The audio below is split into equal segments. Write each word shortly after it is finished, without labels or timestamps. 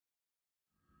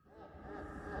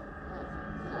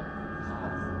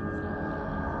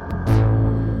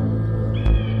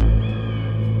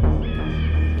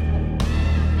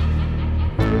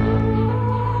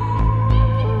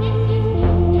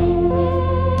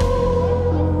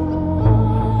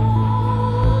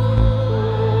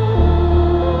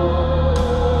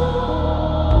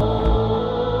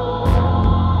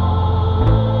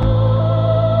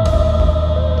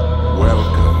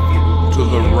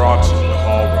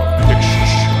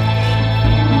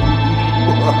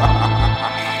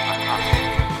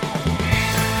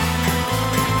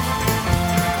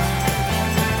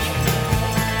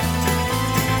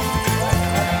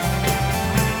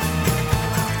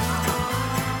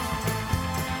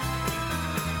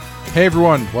Hey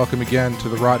everyone, welcome again to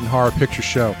the Rotten Horror Picture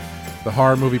Show, the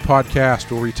horror movie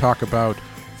podcast where we talk about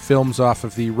films off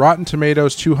of the Rotten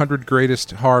Tomatoes 200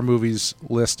 Greatest Horror Movies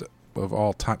list of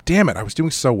all time. Damn it, I was doing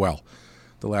so well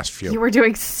the last few. You were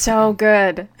doing so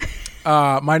good.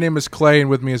 My name is Clay, and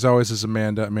with me as always is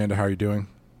Amanda. Amanda, how are you doing?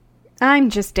 I'm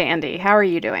just dandy. How are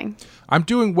you doing? I'm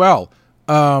doing well.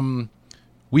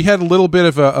 We had a little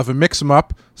bit of a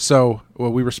mix-em-up. So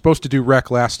we were supposed to do Wreck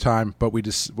last time, but we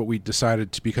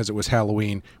decided to, because it was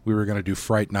Halloween, we were going to do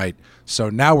Fright Night.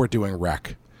 So now we're doing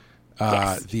Wreck,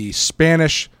 Yes. the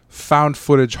Spanish found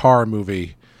footage horror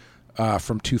movie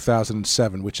from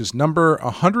 2007, which is number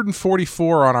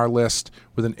 144 on our list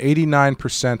with an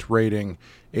 89% rating,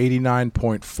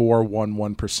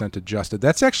 89.411% adjusted.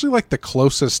 That's actually like the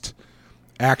closest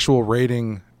actual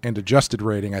rating and adjusted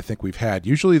rating I think we've had.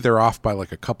 Usually they're off by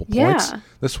like a couple points. Yeah.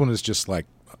 This one is just like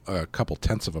a couple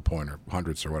tenths of a point or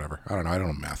hundreds or whatever. I don't know. I don't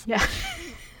know math. Yeah.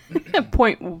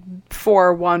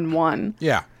 0.411.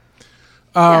 Yeah.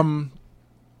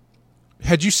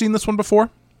 Had you seen this one before?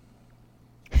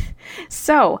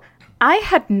 So, I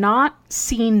had not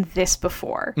seen this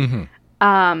before. Mm-hmm.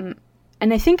 And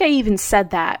I think I even said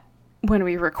that when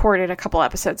we recorded a couple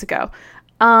episodes ago.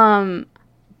 But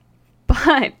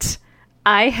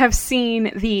I have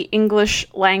seen the English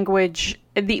language,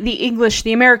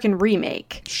 the American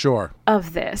remake Sure.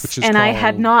 of this. Which is And I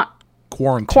had called not...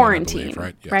 Quarantine, I believe,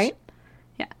 right? Yes. Right?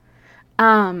 Yeah.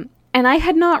 And I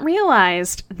had not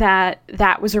realized that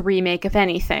that was a remake of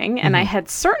anything, and I had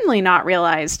certainly not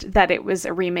realized that it was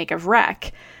a remake of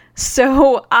Wreck.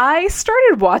 So I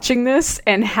started watching this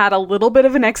and had a little bit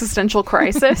of an existential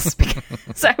crisis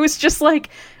because I was just like,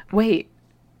 wait,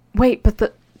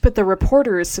 but the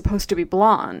reporter is supposed to be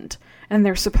blonde, and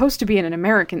they're supposed to be in an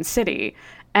American city,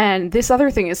 and this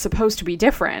other thing is supposed to be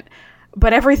different,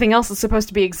 but everything else is supposed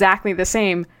to be exactly the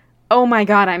same. Oh my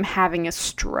God, I'm having a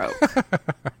stroke.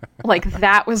 Like,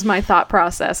 that was my thought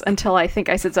process until I think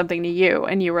I said something to you,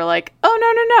 and you were like,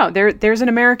 oh, no. There's an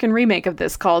American remake of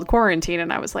this called Quarantine,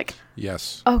 and I was like,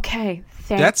 Yes. okay,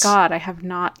 thank God I have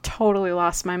not totally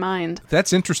lost my mind.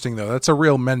 That's interesting, though. That's a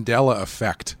real Mandela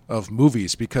effect of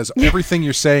movies, because everything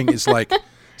you're saying is like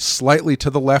slightly to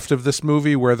the left of this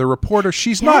movie, where the reporter,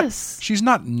 she's not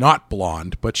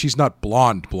blonde, but she's not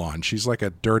blonde. She's like a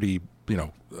dirty,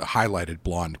 highlighted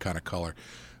blonde kind of color.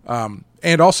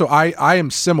 And also I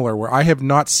am similar, where I have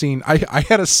not seen, I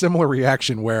had a similar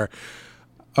reaction where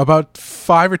about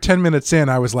 5 or 10 minutes in,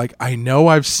 I was like, I know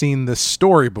I've seen this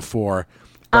story before,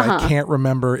 but I can't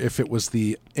remember if it was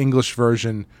the English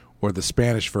version or the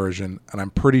Spanish version. And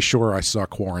I'm pretty sure I saw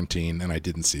Quarantine and I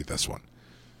didn't see this one.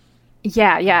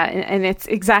 Yeah. And it's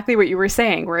exactly what you were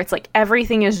saying, where it's like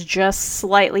everything is just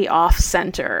slightly off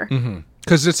center.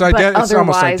 Because it's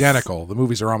almost identical. The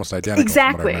movies are almost identical.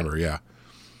 Exactly. From what I remember, yeah.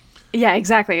 Yeah,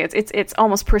 exactly. It's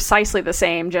almost precisely the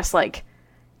same, just like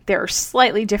they're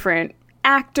slightly different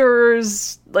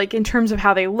actors, like in terms of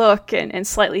how they look, and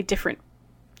slightly different,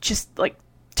 just like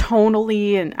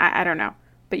tonally, and I don't know.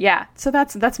 But yeah, so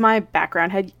that's my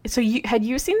background. Had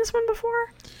you seen this one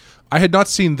before? I had not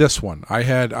seen this one. I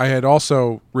had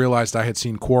also realized I had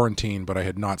seen Quarantine, but I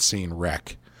had not seen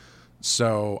Wreck.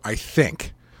 So I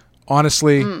think,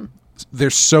 honestly, they're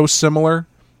so similar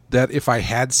that if I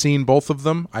had seen both of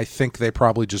them, I think they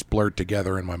probably just blurred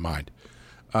together in my mind.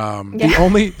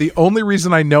 The only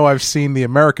reason I know I've seen the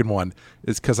American one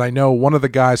is because I know one of the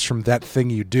guys from That Thing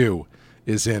You Do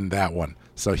is in that one,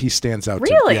 so he stands out.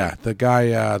 Really? The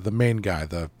guy, the main guy,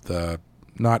 the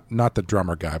not the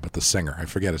drummer guy, but the singer. I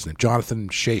forget his name. Jonathan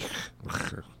Sheikh,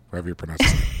 whatever you pronounce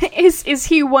his name. Is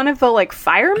he one of the like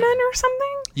firemen or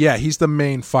something? Yeah, he's the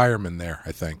main fireman there,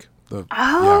 I think.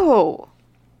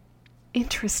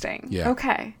 Interesting. Yeah.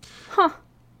 Okay. Huh.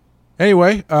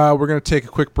 Anyway, we're going to take a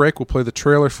quick break. We'll play the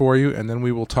trailer for you, and then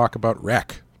we will talk about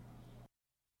Wreck.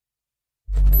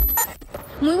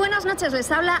 Muy buenas noches,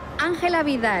 les habla Ángela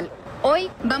Vidal.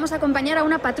 Hoy vamos a acompañar a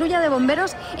una patrulla de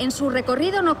bomberos en su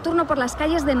recorrido nocturno por las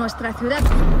calles de nuestra ciudad.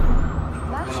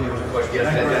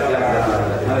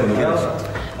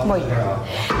 Voy.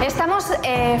 Estamos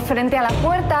frente a la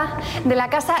puerta de la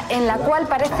casa en la cual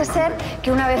parece ser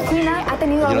que una vecina ha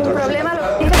tenido algún problema.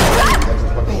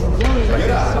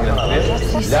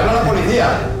 ¡Llama a la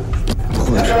policía!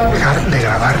 Dejar de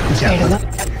grabar ya. En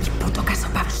puto caso,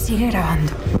 Pablo, sigue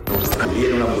grabando.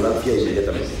 Viene una ambulancia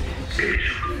inmediatamente. Sí.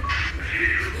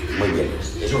 Muy bien.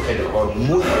 Es un género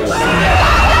muy bueno.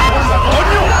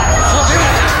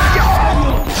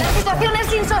 La situación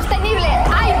es insostenible.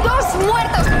 Hay 2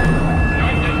 muertos.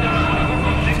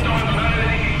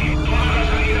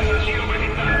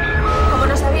 Como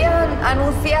nos habían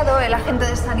anunciado el agente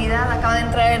de sanidad acaba de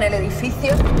entrar en el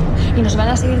edificio y nos van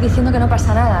a seguir diciendo que no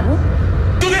pasa nada, ¿no?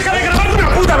 ¡Tú deja de grabar una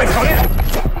puta vez, joder!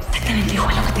 Exactamente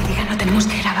igual lo que te digan, no tenemos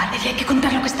que grabar. Y hay que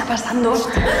contar lo que está pasando.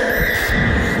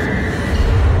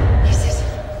 ¿Qué es eso?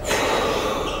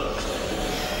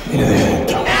 Viene de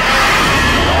dentro.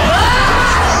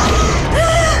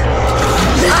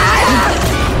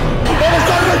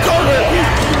 ¡Corre, corre!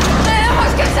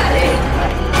 ¡Tenemos que salir!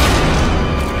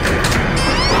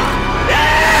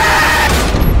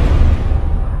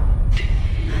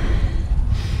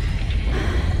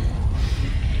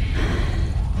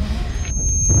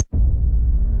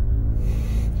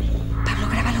 Pablo,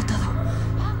 grábalo todo.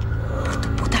 Por tu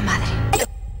puta madre.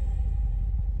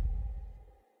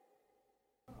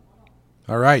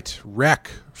 All right, Wreck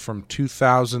from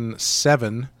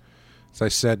 2007. As I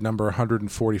said, number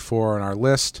 144 on our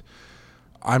list.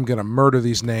 I'm going to murder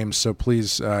these names, so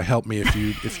please help me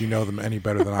if you know them any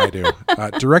better than I do.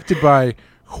 Directed by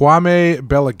Jaime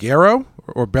Balaguerro,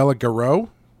 or Balaguerro,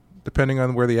 depending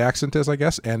on where the accent is, I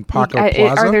guess, and Paco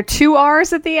Plaza. Are there two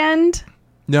R's at the end?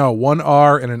 No, one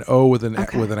R and an O with an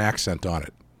accent on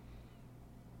it.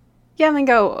 Yeah, then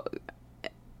go,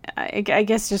 I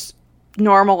guess just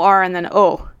normal R and then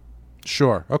O.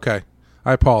 Sure, okay.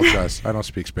 I apologize. I don't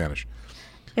speak Spanish.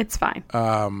 It's fine.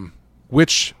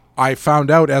 Which I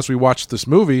found out as we watched this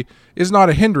movie is not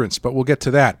a hindrance, but we'll get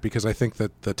to that because I think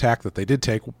that the tack that they did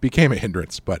take became a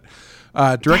hindrance. But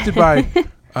directed by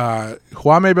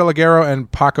Jaime Balaguerro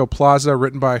and Paco Plaza,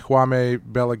 written by Jaime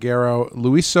Balaguerro,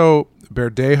 Luiso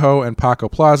Verdejo, and Paco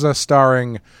Plaza,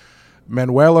 starring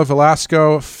Manuela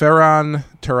Velasco, Ferran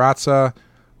Terrazza,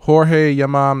 Jorge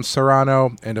Yamam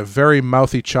Serrano, and a very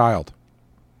mouthy child.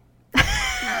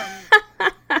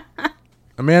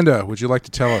 Amanda, would you like to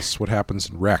tell us what happens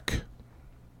in Wreck?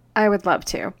 I would love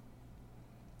to.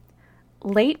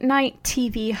 Late night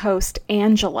TV host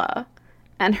Angela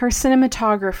and her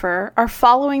cinematographer are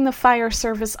following the fire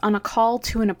service on a call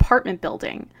to an apartment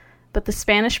building, but the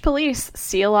Spanish police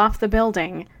seal off the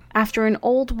building after an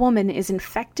old woman is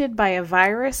infected by a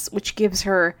virus which gives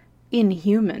her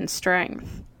inhuman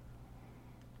strength.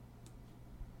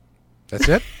 That's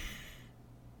it?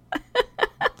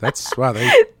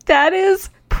 That is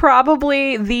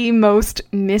probably the most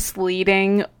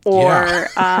misleading or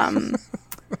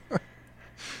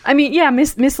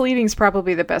misleading is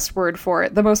probably the best word for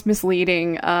it. The most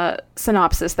misleading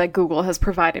synopsis that Google has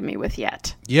provided me with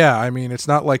yet. Yeah, I mean, it's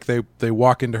not like they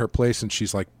walk into her place and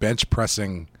she's like bench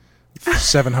pressing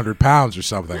 700 pounds or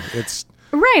something. It's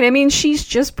right. I mean, she's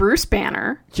just Bruce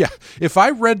Banner. Yeah. If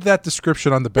I read that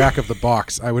description on the back of the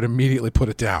box, I would immediately put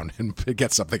it down and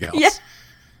get something else. Yeah.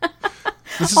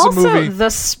 This is also, a movie. The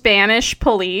Spanish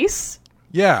police.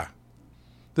 Yeah.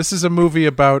 This is a movie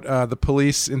about the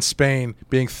police in Spain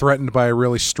being threatened by a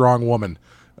really strong woman,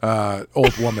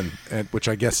 old woman, which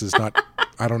I guess is not,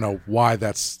 I don't know why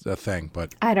that's a thing,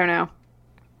 but. I don't know.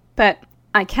 But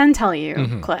I can tell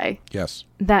you, Clay. Yes.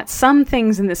 That some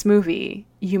things in this movie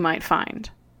you might find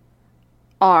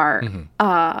are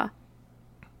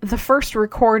the first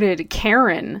recorded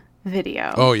Karen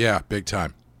video. Oh, yeah. Big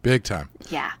time. Big time.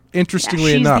 Yeah.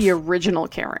 Interestingly enough. She's the original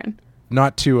Karen.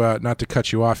 Not to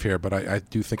cut you off here, but I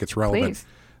do think it's relevant. Please.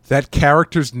 That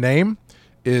character's name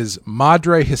is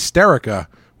Madre Hysterica,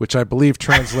 which I believe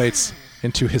translates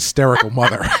into hysterical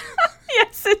mother.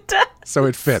 Yes, it does. So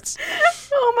it fits.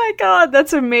 Oh my God,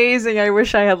 that's amazing. I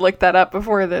wish I had looked that up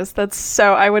before this.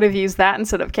 I would have used that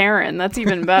instead of Karen. That's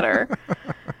even better.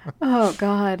 Oh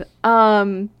God.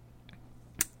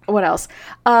 What else?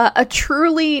 A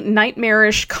truly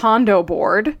nightmarish condo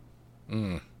board.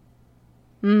 And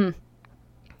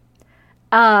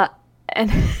an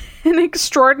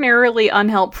extraordinarily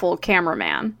unhelpful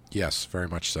cameraman. Yes, very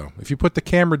much so. If you put the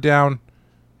camera down,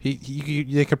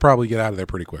 they could probably get out of there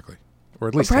pretty quickly, or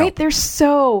at least right. Help. There's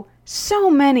so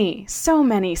many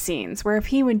scenes where if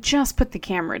he would just put the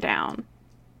camera down,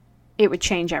 it would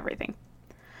change everything.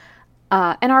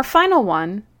 And our final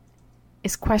one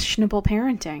is questionable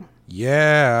parenting.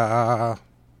 Yeah,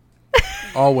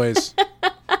 always.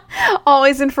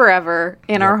 Always and forever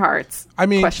in our hearts. I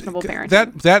mean, questionable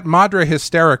parenting. That Madre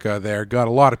Hysterica there got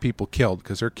a lot of people killed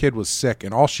because her kid was sick,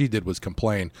 and all she did was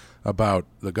complain about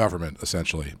the government,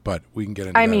 essentially. But we can get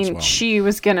into that as well. She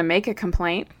was going to make a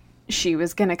complaint. She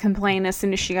was going to complain as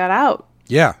soon as she got out.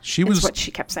 Yeah, she was. What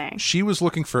she kept saying. She was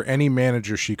looking for any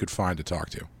manager she could find to talk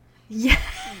to. Yeah.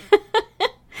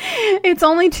 It's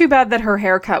only too bad that her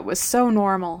haircut was so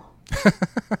normal.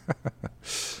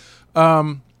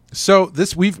 So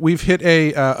this we've hit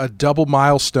a double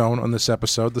milestone on this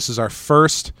episode. This is our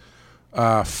first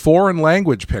foreign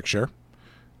language picture.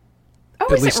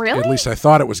 Oh, is it really? At least I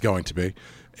thought it was going to be.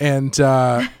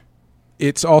 And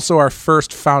it's also our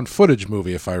first found footage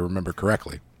movie, if I remember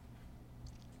correctly.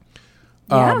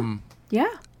 Yeah.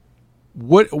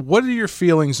 What are your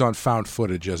feelings on found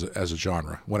footage as a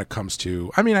genre when it comes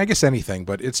to? I mean, I guess anything,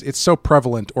 but it's so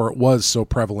prevalent, or it was so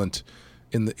prevalent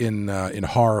in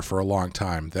horror for a long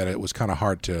time that it was kind of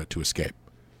hard to escape.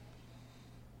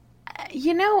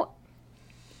 You know,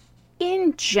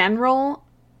 in general,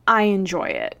 I enjoy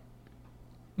it.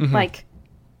 Mm-hmm. Like,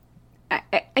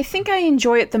 I think I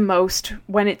enjoy it the most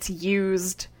when it's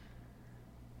used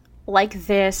like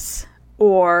this,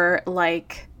 or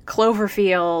like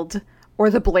Cloverfield, or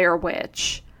the Blair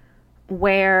Witch,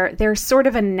 where there's sort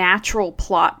of a natural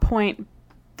plot point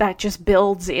that just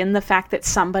builds in the fact that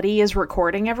somebody is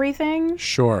recording everything.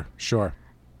 Sure.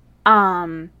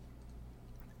 I'm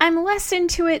less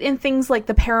into it in things like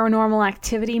the Paranormal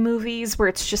Activity movies, where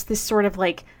it's just this sort of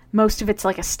like, most of it's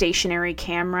like a stationary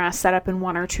camera set up in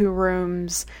one or two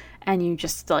rooms, and you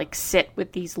just like sit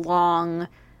with these long,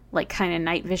 like kind of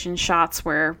night vision shots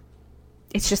where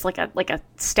it's just like a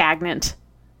stagnant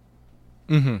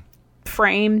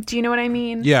frame. Do you know what I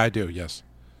mean? Yeah, I do. Yes.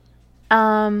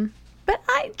 But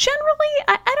I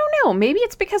don't know. Maybe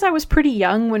it's because I was pretty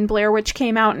young when Blair Witch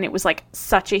came out, and it was like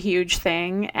such a huge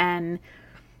thing and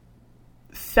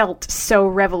felt so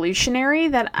revolutionary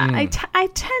that I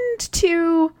tend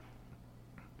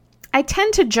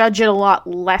to judge it a lot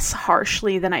less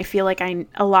harshly than I feel like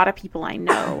a lot of people I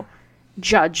know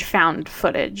judge found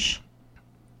footage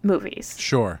movies.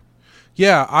 Sure.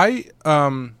 Yeah,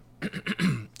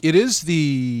 it is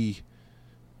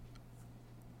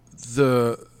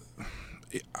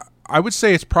I would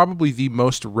say it's probably the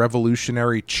most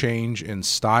revolutionary change in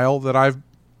style that I've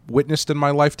witnessed in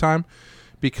my lifetime,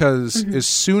 because as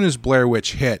soon as Blair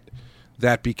Witch hit,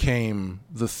 that became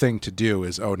the thing to do,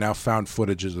 is, oh, now found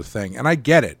footage is a thing. And I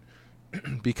get it,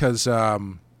 because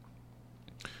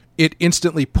it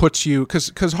instantly puts you,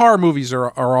 because horror movies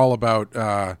are all about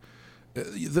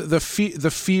the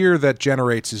fear that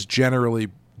generates is generally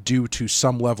due to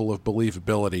some level of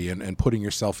believability and putting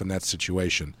yourself in that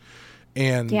situation.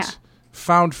 And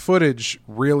found footage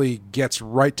really gets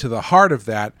right to the heart of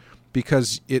that,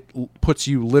 because it puts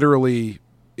you literally,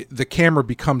 the camera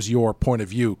becomes your point of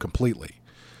view completely.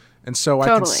 And so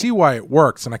totally. I can see why it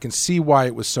works, and I can see why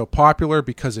it was so popular,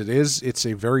 because it's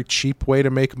a very cheap way to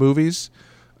make movies.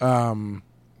 At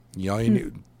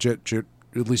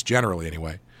least generally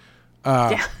anyway.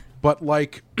 But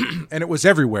like, and it was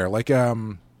everywhere. Like,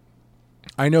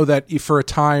 I know that for a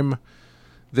time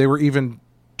they were even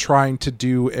trying to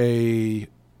do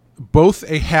both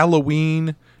a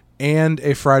Halloween and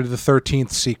a Friday the 13th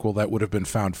sequel that would have been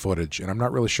found footage. And I'm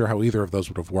not really sure how either of those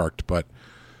would have worked, but,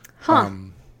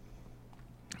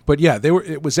 but yeah,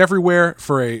 it was everywhere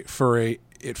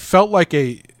it felt like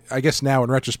I guess now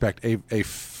in retrospect, a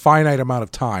finite amount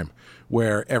of time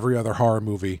where every other horror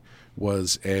movie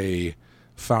was a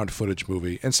found footage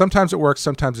movie. And sometimes it worked,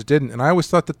 sometimes it didn't. And I always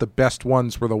thought that the best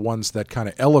ones were the ones that kind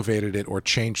of elevated it or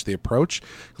changed the approach.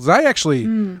 Because I actually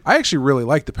really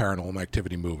like the Paranormal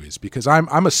Activity movies, because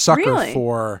I'm a sucker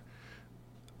for,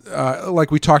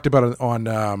 like we talked about on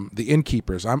The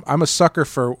Innkeepers. I'm a sucker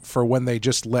for when they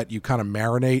just let you kind of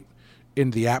marinate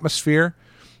in the atmosphere.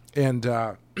 And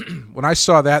when I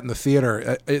saw that in the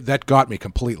theater, that got me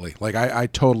completely. Like, I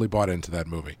totally bought into that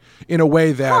movie in a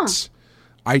way that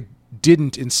I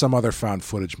didn't in some other found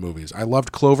footage movies. I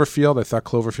loved Cloverfield. I thought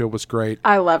Cloverfield was great.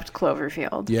 I loved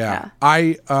Cloverfield. Yeah.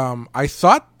 I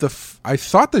thought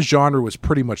the genre was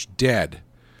pretty much dead,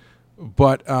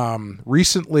 but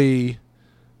recently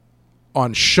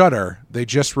on Shudder they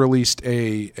just released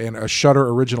a Shudder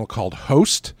original called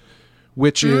Host,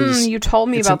 which is, you told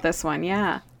me about this one.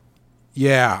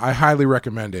 Yeah, I highly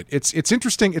recommend it. It's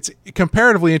interesting. It's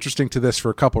comparatively interesting to this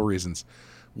for a couple reasons.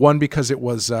 One, because it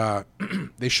was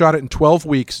they shot it in 12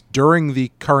 weeks during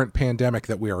the current pandemic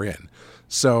that we are in.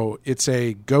 So it's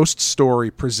a ghost story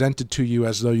presented to you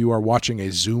as though you are watching a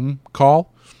Zoom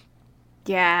call.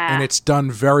 Yeah. And it's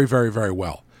done very, very, very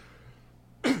well.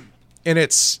 And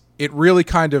it really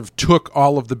kind of took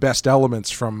all of the best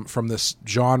elements from this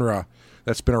genre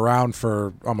that's been around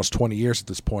for almost 20 years at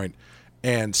this point,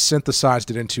 and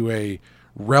synthesized it into a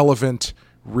relevant,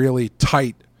 really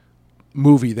tight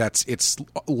movie it's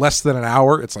less than an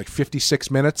hour. It's like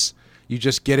 56 minutes. You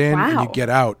just get in and you get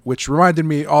out, which reminded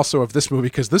me also of this movie,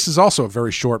 because this is also a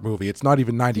very short movie. It's not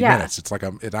even 90 minutes. It's like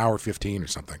an hour 15 or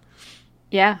something.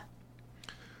 Yeah,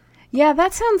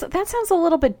 that sounds a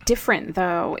little bit different,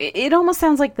 though. It almost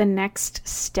sounds like the next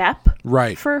step,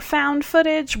 right, for found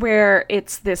footage, where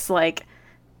it's this like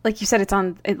you said, it's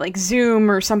on like Zoom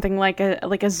or something, like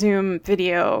a Zoom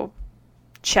video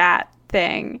chat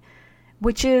thing,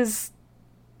 which is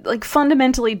like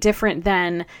fundamentally different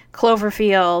than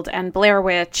Cloverfield and Blair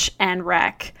Witch and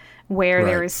Wreck, where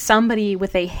there is somebody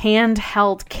with a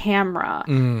handheld camera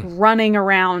running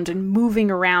around and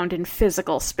moving around in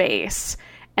physical space,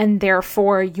 and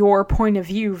therefore your point of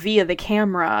view via the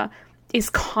camera is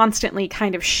constantly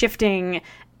kind of shifting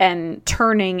and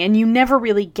turning, and you never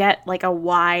really get like a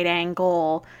wide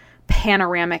angle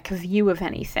panoramic view of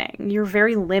anything. You're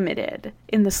very limited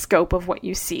in the scope of what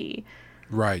you see.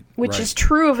 Right. Which is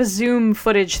true of a zoom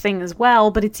footage thing as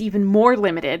well, but it's even more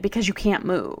limited because you can't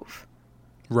move.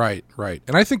 Right.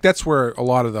 And I think that's where a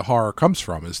lot of the horror comes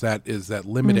from, is that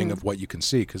limiting of what you can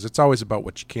see, because it's always about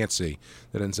what you can't see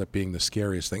that ends up being the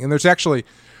scariest thing. And there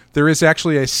is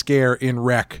actually a scare in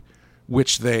Wreck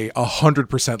which they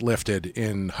 100% lifted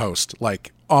in Host,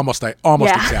 like almost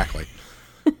exactly.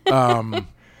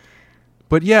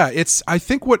 But yeah, I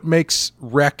think what makes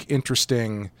Wreck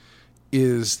interesting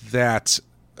is that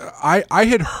I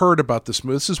had heard about this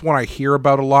movie. This is one I hear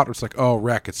about a lot. It's like, oh,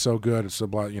 Wreck, it's so good. It's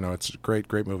it's a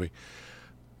great movie.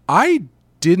 I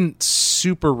didn't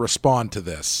super respond to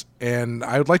this, and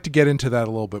I would like to get into that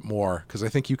a little bit more, because I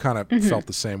think you kind of felt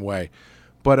the same way.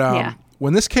 But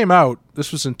when this came out,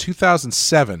 this was in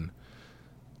 2007,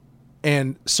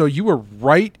 and so you were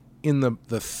right in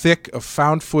the thick of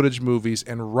found footage movies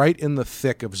and right in the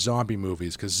thick of zombie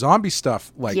movies, because zombie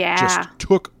stuff just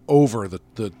took over the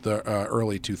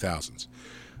early 2000s.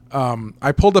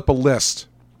 I pulled up a list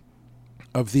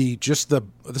of this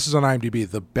is on IMDb,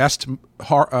 the best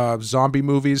zombie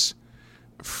movies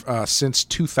since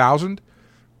 2000.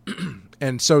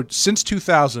 And so since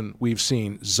 2000, we've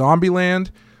seen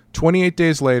Zombieland, 28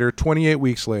 Days Later, 28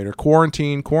 Weeks Later,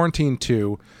 Quarantine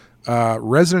 2,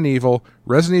 Resident Evil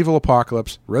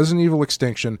Apocalypse, Resident Evil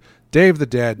Extinction, Day of the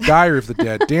Dead, Diary of the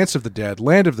Dead, Dance of the Dead,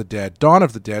 Land of the Dead, Dawn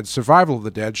of the Dead, Survival of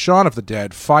the Dead, Shaun of the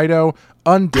Dead, Fido,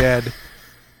 Undead,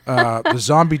 The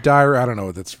Zombie Diary. I don't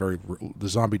know. The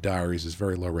Zombie Diaries is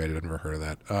very low rated. I've never heard of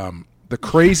that. The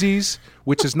Crazies,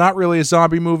 which is not really a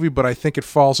zombie movie, but I think it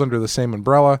falls under the same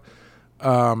umbrella.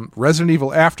 Resident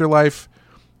Evil Afterlife,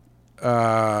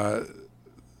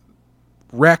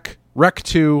 Wreck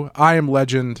 2, I Am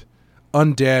Legend,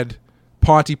 Undead,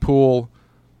 Pontypool,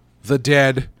 The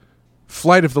Dead,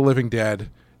 Flight of the Living Dead.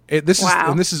 This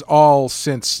is all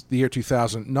since the year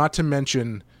 2000. Not to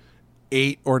mention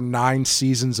 8 or 9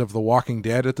 seasons of The Walking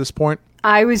Dead at this point.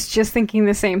 I was just thinking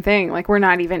the same thing. Like, we're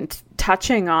not even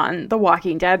touching on The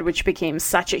Walking Dead, which became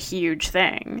such a huge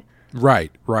thing.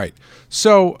 Right.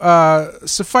 So,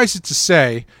 suffice it to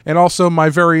say, and also my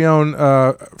very own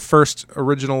first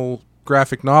original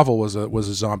graphic novel was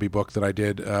a zombie book that I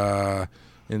did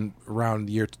in around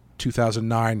the year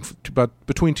 2009, but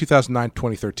between 2009 and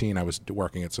 2013 I was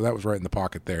working it, so that was right in the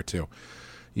pocket there too,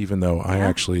 even though I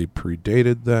actually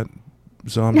predated that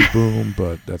zombie boom,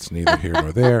 but that's neither here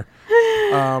nor there.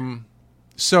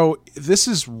 So this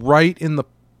is right in the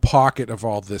pocket of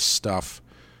all this stuff,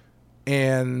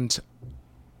 and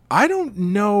I don't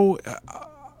know,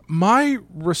 my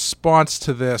response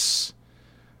to this,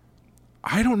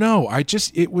 I don't know.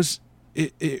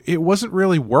 It wasn't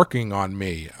really working on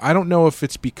me. I don't know if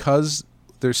it's because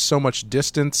there's so much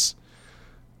distance,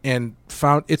 and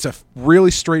it's a really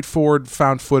straightforward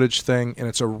found footage thing, and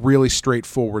it's a really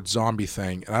straightforward zombie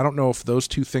thing. And I don't know if those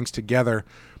two things together,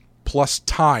 plus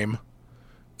time,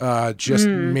 just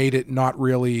made it not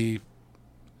really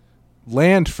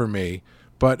land for me.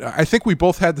 But I think we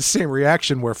both had the same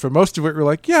reaction, where for most of it we're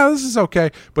like, yeah, this is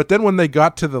okay. But then when they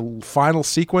got to the final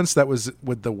sequence that was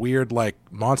with the weird like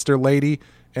monster lady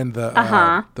and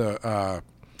the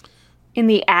in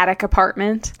the attic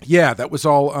apartment. Yeah, that was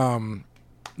all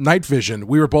night vision.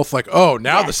 We were both like, oh,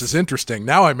 now this is interesting.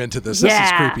 Now I'm into this. This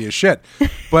is creepy as shit.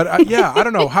 But I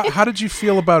don't know. How did you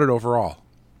feel about it overall?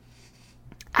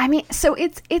 I mean, so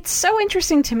it's so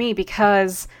interesting to me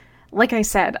because, like I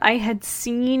said, I had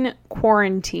seen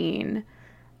Quarantine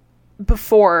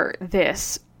before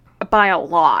this by a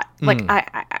lot. Like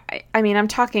I mean, I'm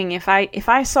talking if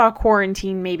I saw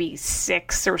Quarantine maybe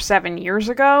 6 or 7 years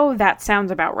ago, that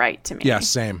sounds about right to me. Yeah,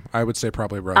 same. I would say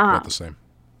probably about the same.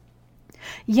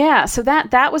 Yeah, so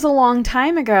that was a long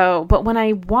time ago. But when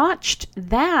I watched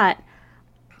that,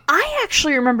 I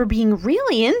actually remember being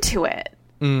really into it.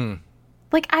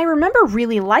 Like, I remember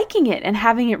really liking it and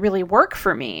having it really work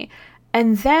for me.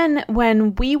 And then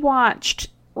when we watched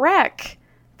Wreck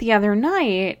the other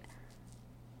night,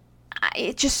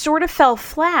 it just sort of fell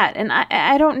flat. And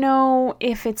I don't know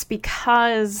if it's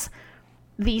because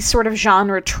these sort of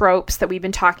genre tropes that we've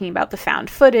been talking about, the found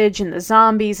footage and the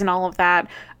zombies and all of that,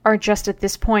 are just at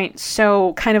this point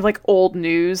so kind of like old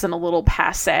news and a little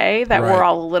passé that we're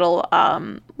all a little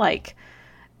like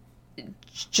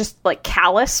just like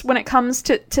callous when it comes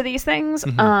to these things.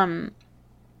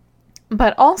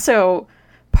 But also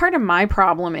part of my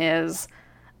problem is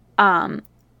the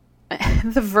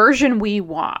version we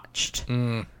watched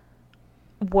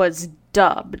was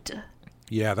dubbed.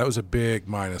 Yeah, that was a big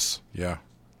minus. Yeah.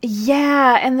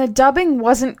 Yeah, and the dubbing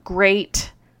wasn't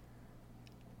great.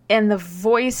 And the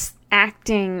voice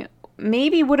acting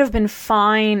maybe would have been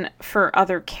fine for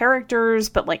other characters,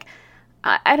 but like,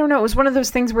 I don't know. It was one of those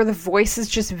things where the voices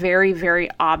just very, very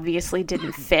obviously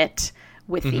didn't fit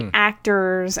with the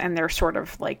actors and their sort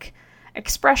of like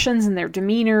expressions and their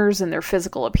demeanors and their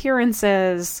physical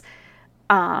appearances.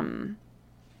 And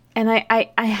I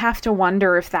have to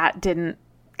wonder if that didn't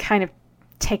kind of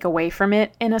take away from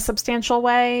it in a substantial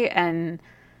way. And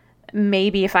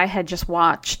maybe if I had just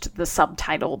watched the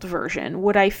subtitled version,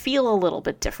 would I feel a little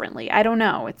bit differently? I don't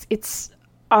know. It's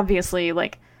obviously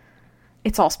like,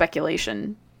 it's all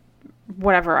speculation,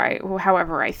 however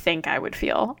I think I would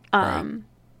feel.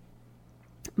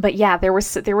 But yeah, there were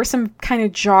some kind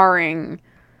of jarring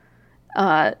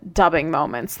dubbing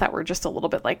moments that were just a little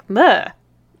bit like, meh.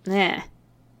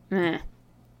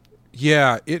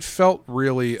 Yeah, it felt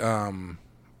really,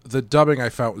 the dubbing I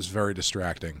felt was very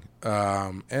distracting.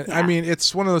 I mean,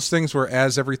 it's one of those things where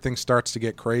as everything starts to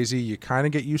get crazy, you kind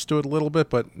of get used to it a little bit,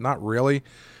 but not really.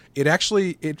 It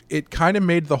actually, it kind of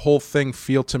made the whole thing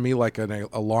feel to me like an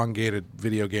elongated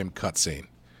video game cutscene.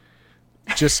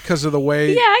 Just because of the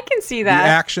way I can see that. The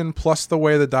action plus the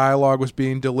way the dialogue was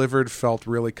being delivered felt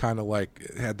really kind of like,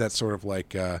 it had that sort of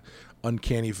like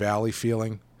uncanny valley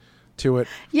feeling to it.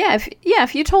 Yeah,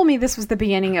 if you told me this was the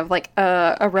beginning of like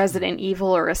a Resident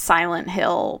Evil or a Silent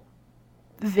Hill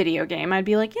video game, I'd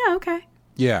be like, yeah, okay.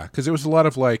 Yeah, because it was a lot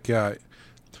of like,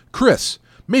 Chris,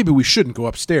 maybe we shouldn't go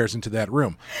upstairs into that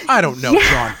room. I don't know,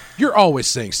 John. You're always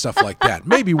saying stuff like that.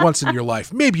 Maybe once in your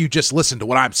life, maybe you just listen to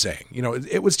what I'm saying. You know,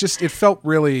 it was just, it felt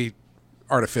really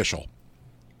artificial.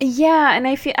 Yeah, and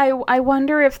I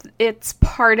wonder if it's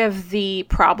part of the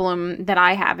problem that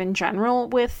I have in general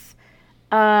with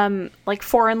like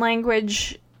foreign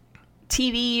language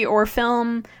TV or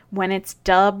film when it's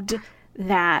dubbed,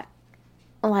 that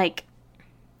like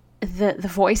the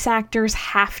voice actors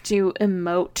have to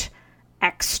emote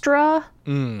extra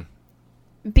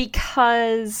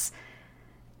because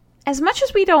as much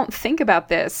as we don't think about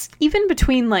this, even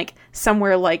between like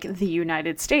somewhere like the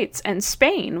United States and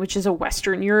Spain, which is a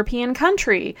Western European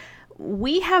country,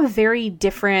 we have very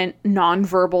different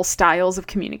nonverbal styles of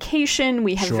communication.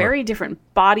 We have very different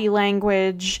body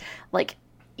language. Like,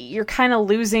 you're kind of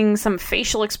losing some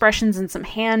facial expressions and some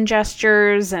hand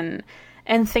gestures and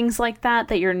things like that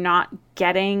you're not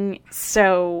getting.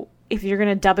 So if you're going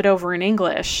to dub it over in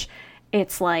English,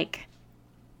 it's like,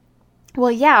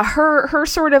 well, yeah, her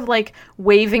sort of like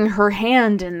waving her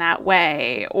hand in that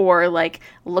way or like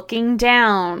looking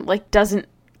down, like doesn't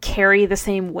carry the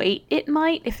same weight it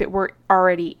might if it were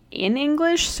already in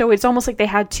English. So it's almost like they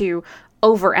had to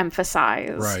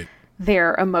overemphasize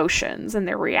their emotions and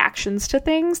their reactions to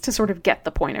things to sort of get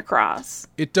the point across.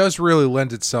 It does really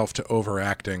lend itself to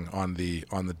overacting on the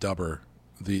dubber,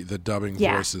 the dubbing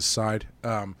voices side.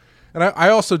 And I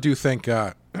also do think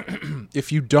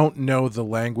if you don't know the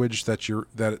language that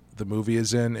the movie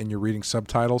is in and you're reading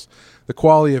subtitles, the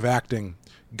quality of acting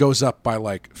goes up by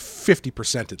like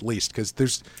 50% at least, because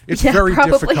it's very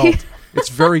difficult. It's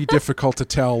very difficult to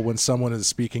tell when someone is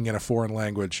speaking in a foreign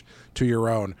language to your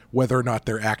own whether or not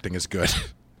their acting is good.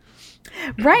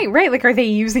 Right. Like, are they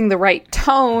using the right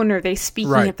tone? Are they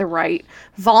speaking at the right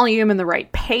volume and the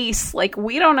right pace? Like,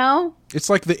 we don't know. It's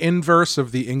like the inverse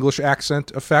of the English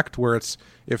accent effect, where it's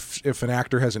if an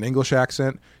actor has an English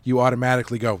accent, you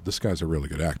automatically go, this guy's a really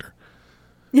good actor.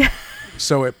 Yeah.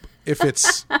 So if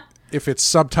it's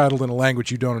subtitled in a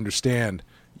language you don't understand,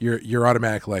 you're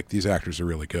automatically like, these actors are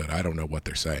really good. I don't know what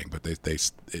they're saying, but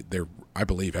they're I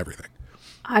believe everything.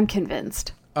 I'm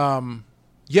convinced.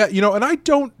 Yeah, you know, and I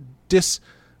don't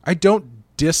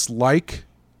dislike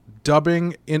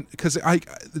dubbing because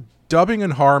dubbing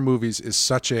in horror movies is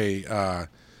such a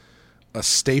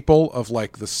staple of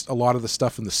like a lot of the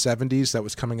stuff in the 70s that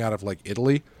was coming out of like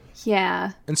Italy.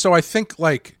 Yeah. And so I think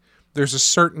like there's a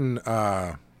certain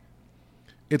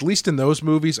at least in those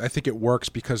movies, I think it works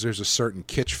because there's a certain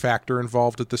kitsch factor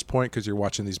involved at this point, because you're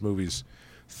watching these movies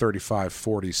 35,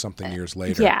 40 something years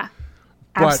later. Yeah.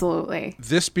 But absolutely.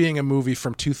 This being a movie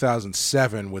from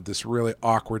 2007 with this really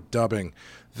awkward dubbing,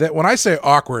 that when I say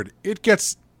awkward, it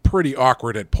gets pretty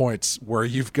awkward at points where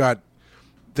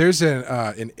there's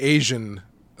an Asian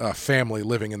family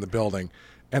living in the building,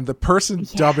 And the person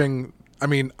dubbing, I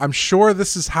mean, I'm sure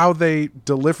this is how they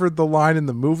delivered the line in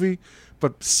the movie,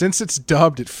 but since it's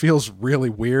dubbed, it feels really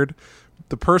weird.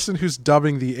 The person who's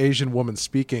dubbing the Asian woman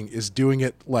speaking is doing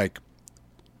it like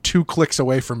 2 clicks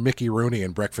away from Mickey Rooney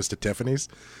in Breakfast at Tiffany's.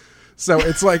 So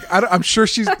it's like, I'm sure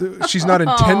she's not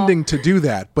intending to do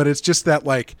that, but it's just that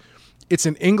like, it's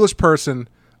an English person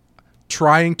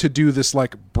trying to do this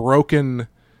like broken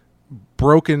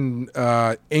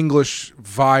English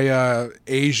via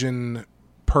Asian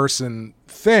person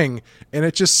thing, and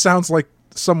it just sounds like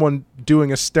someone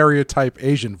doing a stereotype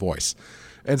Asian voice.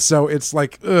 And so it's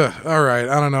like, ugh, all right,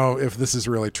 I don't know if this is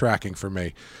really tracking for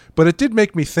me. But it did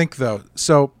make me think, though.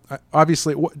 So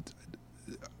obviously,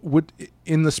 would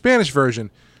in the Spanish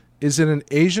version, is it an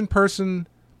Asian person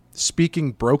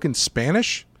speaking broken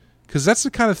Spanish? Because that's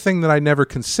the kind of thing that I never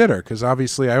consider, because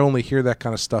obviously I only hear that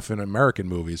kind of stuff in American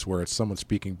movies where it's someone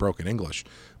speaking broken English.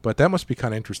 But that must be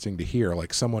kind of interesting to hear,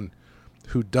 like someone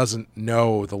who doesn't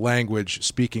know the language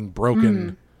speaking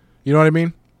broken. You know what I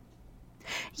mean?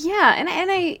 Yeah, and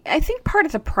I think part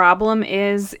of the problem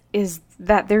is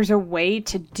that there's a way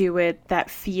to do it that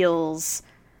feels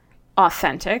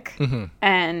authentic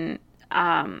and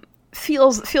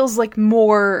feels like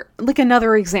more like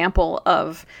another example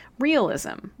of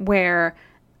realism, where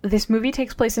this movie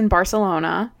takes place in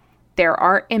Barcelona. There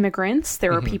are immigrants.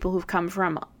 There are people who've come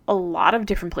from a lot of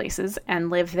different places and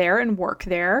live there and work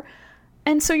there.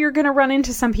 And so you're going to run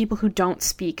into some people who don't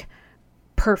speak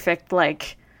perfect,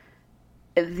 like,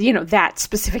 you know, that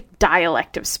specific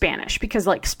dialect of Spanish, because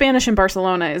like Spanish in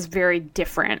Barcelona is very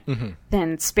different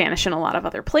than Spanish in a lot of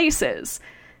other places.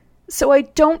 So I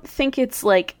don't think it's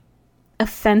like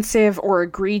offensive or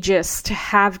egregious to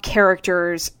have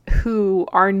characters who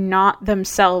are not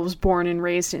themselves born and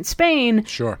raised in Spain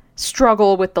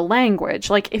struggle with the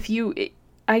language. Like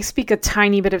I speak a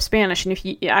tiny bit of Spanish,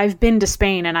 and I've been to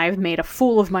Spain and I've made a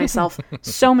fool of myself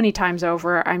so many times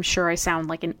over, I'm sure I sound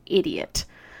like an idiot.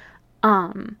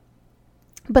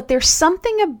 But there's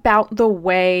something about the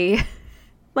way,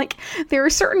 like, there are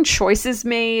certain choices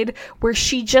made where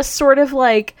she just sort of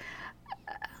like,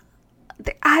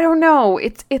 I don't know,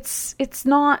 it's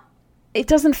not, it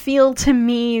doesn't feel to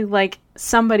me like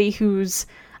somebody who's,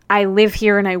 I live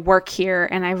here and I work here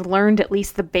and I've learned at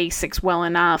least the basics well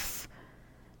enough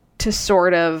to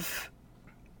sort of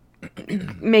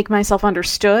make myself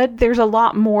understood. There's a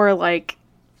lot more like,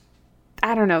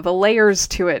 I don't know, the layers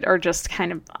to it are just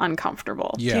kind of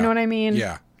uncomfortable. Yeah. Do you know what I mean?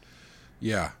 Yeah.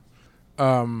 Yeah.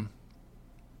 And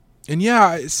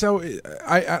yeah, so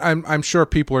I'm sure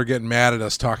people are getting mad at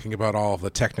us talking about all of the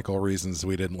technical reasons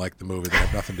we didn't like the movie that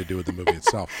have nothing to do with the movie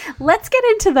itself. Let's get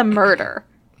into the murder.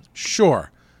 Sure.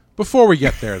 Before we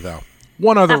get there, though,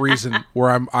 one other reason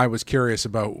where I was curious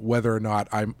about whether or not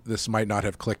this might not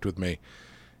have clicked with me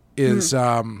is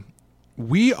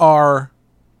we are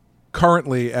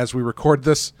currently, as we record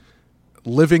this,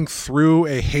 living through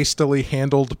a hastily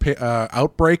handled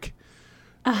outbreak,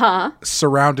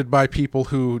 surrounded by people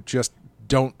who just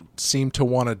don't seem to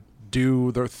want to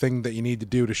do the thing that you need to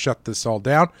do to shut this all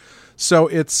down. So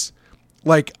it's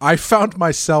like I found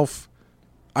myself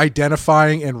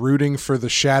identifying and rooting for the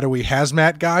shadowy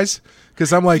hazmat guys,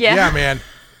 because I'm like, yeah, man,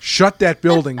 shut that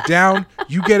building down.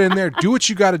 You get in there, do what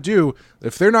you got to do.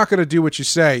 If they're not going to do what you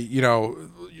say, you know,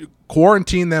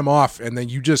 quarantine them off, and then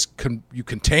you just you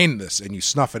contain this and you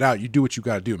snuff it out. You do what you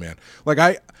got to do, man.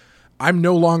 Like I'm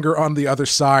no longer on the other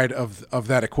side of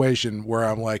that equation where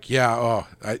I'm like,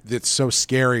 it's so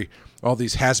scary, all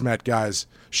these hazmat guys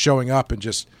showing up and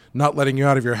just not letting you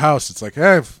out of your house. It's like,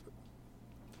 hey,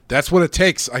 that's what it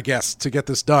takes, I guess, to get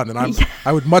this done. And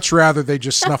I would much rather they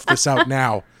just snuff this out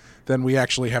now than we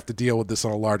actually have to deal with this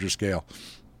on a larger scale.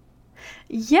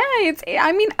 Yeah,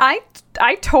 I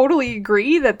totally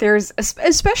agree that there's,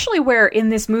 especially where in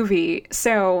this movie,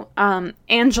 so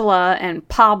Angela and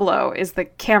Pablo is the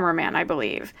cameraman, I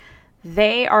believe.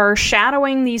 They are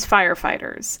shadowing these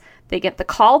firefighters. They get the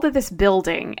call to this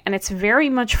building, and it's very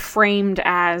much framed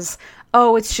as,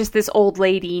 oh, it's just this old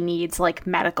lady needs, like,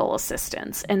 medical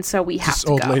assistance, and so we have to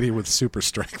go. This old lady with super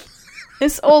strength.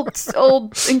 This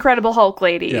old Incredible Hulk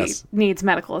lady needs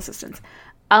medical assistance.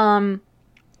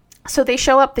 So they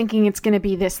show up thinking it's going to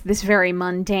be this very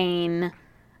mundane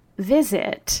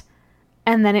visit,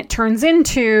 and then it turns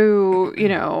into, you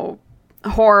know, a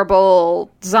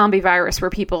horrible zombie virus where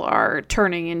people are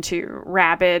turning into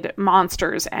rabid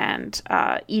monsters and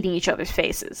eating each other's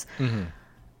faces. Mm-hmm.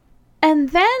 And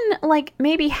then, like,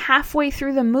 maybe halfway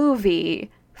through the movie,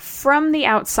 from the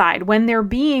outside, when they're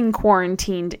being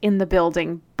quarantined in the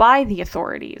building by the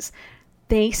authorities,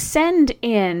 they send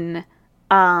in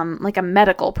like a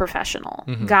medical professional,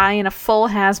 guy in a full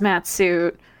hazmat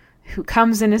suit who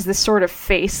comes in as this sort of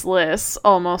faceless,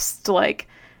 almost like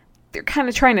they're kind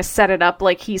of trying to set it up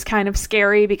like he's kind of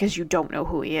scary because you don't know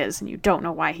who he is and you don't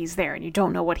know why he's there and you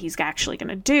don't know what he's actually going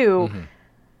to do.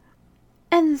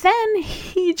 And then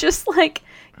he just like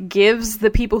gives the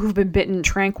people who've been bitten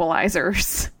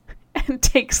tranquilizers and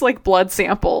takes like blood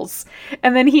samples.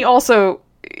 And then he also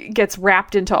gets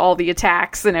wrapped into all the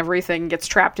attacks and everything, gets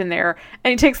trapped in there,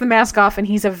 and he takes the mask off and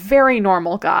he's a very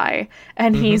normal guy.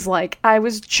 And he's like, I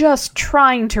was just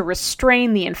trying to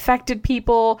restrain the infected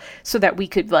people so that we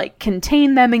could like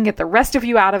contain them and get the rest of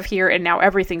you out of here, and now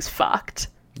everything's fucked.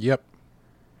 Yep.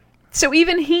 So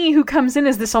even he, who comes in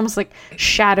as this almost like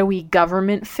shadowy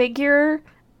government figure,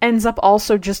 ends up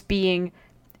also just being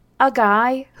a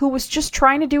guy who was just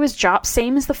trying to do his job,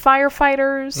 same as the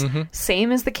firefighters,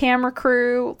 same as the camera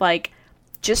crew, like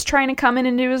just trying to come in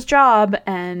and do his job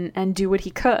and do what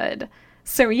he could.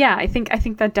 So yeah, I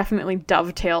think that definitely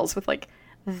dovetails with like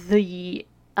the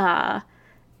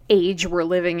age we're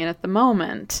living in at the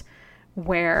moment,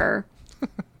 where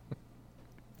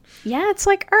yeah, it's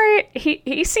like, all right,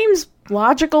 he seems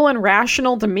logical and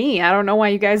rational to me. I don't know why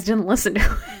you guys didn't listen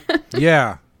to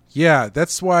it. Yeah,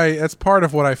 that's part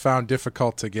of what I found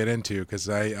difficult to get into, because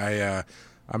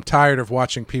I'm tired of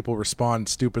watching people respond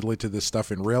stupidly to this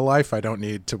stuff in real life. I don't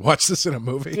need to watch this in a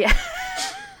movie. Yeah.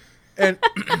 And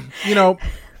you know,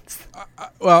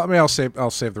 well, I mean, I'll save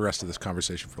the rest of this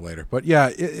conversation for later. But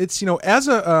yeah, it's, you know, as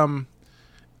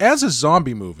a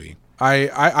zombie movie,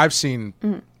 I've seen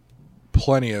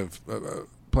plenty of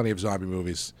zombie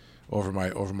movies over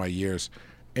my years,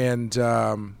 and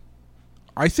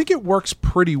I think it works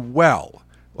pretty well.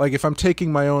 Like, if I'm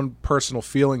taking my own personal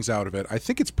feelings out of it, I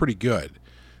think it's pretty good.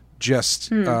 Just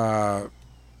from a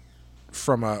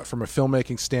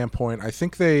filmmaking standpoint, I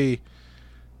think they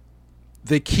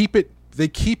keep it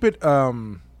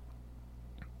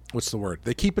what's the word?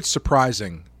 They keep it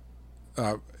surprising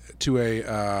to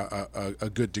a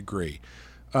good degree.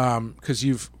 Because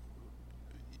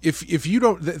if you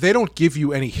don't, they don't give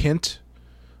you any hint,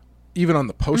 even on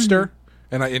the poster.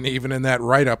 And even in that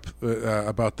write-up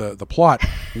about the plot,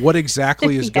 what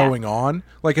exactly is going on?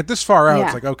 Like, at this far out,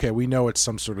 it's like, okay, we know it's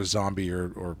some sort of zombie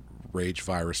or rage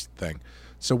virus thing,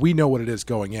 so we know what it is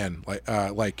going in.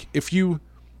 Like if you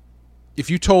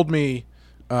told me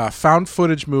found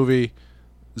footage movie,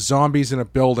 zombies in a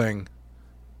building,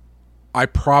 I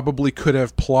probably could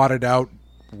have plotted out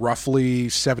roughly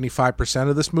 75%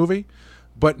 of this movie,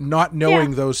 but not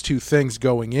knowing those two things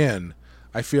going in,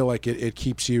 I feel like it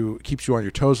keeps you on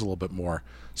your toes a little bit more.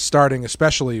 Starting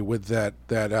especially with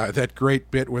that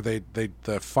great bit where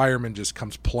the fireman just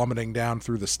comes plummeting down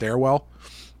through the stairwell.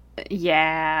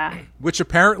 Yeah. Which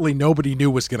apparently nobody knew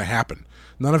was going to happen.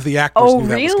 None of the actors knew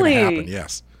that was going to happen.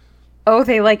 Yes. Oh,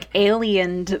 they like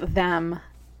aliened them.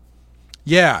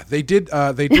 Yeah, they did.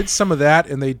 They did some of that,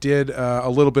 and they did a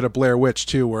little bit of Blair Witch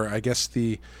too, where I guess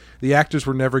the actors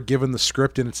were never given the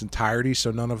script in its entirety,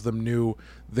 so none of them knew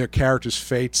their characters'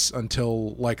 fates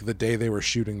until like the day they were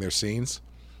shooting their scenes.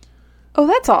 Oh,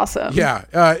 that's awesome. Yeah,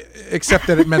 except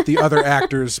that it meant the other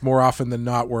actors, more often than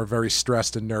not, were very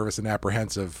stressed and nervous and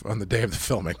apprehensive on the day of the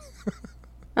filming.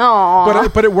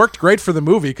 Aww. But it worked great for the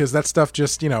movie, because that stuff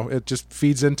just, you know, it just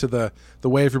feeds into the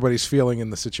way everybody's feeling in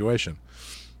the situation.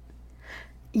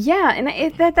 Yeah,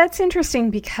 and that's interesting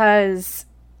because,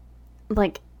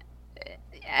 like,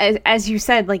 as you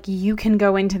said, like, you can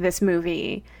go into this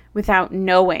movie without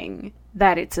knowing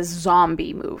that it's a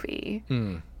zombie movie.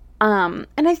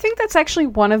 And I think that's actually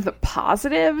one of the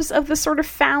positives of the sort of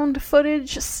found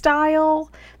footage style,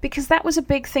 because that was a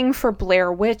big thing for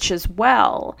Blair Witch as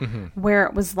well, where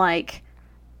it was like,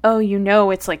 oh, you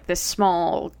know, it's like this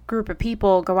small group of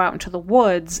people go out into the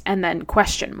woods and then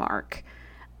question mark.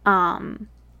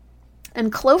 And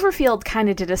Cloverfield kind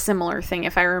of did a similar thing,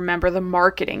 if I remember the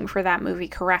marketing for that movie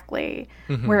correctly,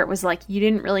 where it was like you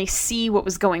didn't really see what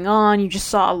was going on. You just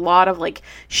saw a lot of like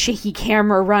shaky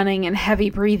camera running and heavy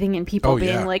breathing and people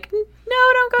being like, no,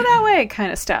 don't go that way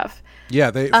kind of stuff.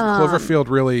 Yeah, Cloverfield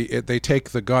really, they take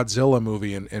the Godzilla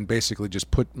movie and basically just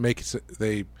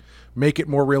make it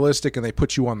more realistic, and they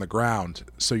put you on the ground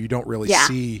so you don't really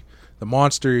see the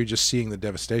monster. You're just seeing the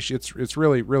devastation. It's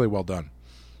really, really well done.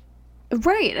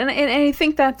 Right, and I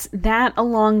think that's that,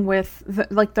 along with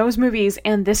like those movies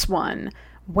and this one,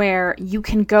 where you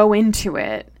can go into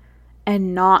it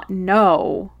and not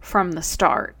know from the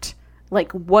start,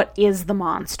 like, what is the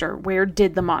monster? Where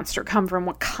did the monster come from?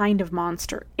 What kind of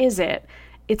monster is it?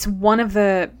 It's one of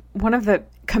the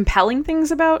compelling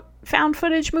things about found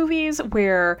footage movies,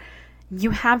 where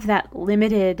you have that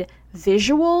limited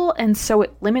visual, and so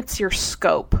it limits your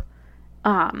scope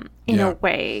in a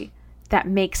way that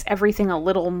makes everything a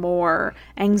little more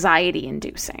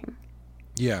anxiety-inducing.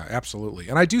 Yeah, absolutely.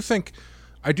 And I do think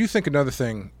another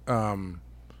thing,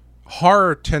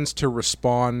 horror tends to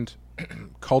respond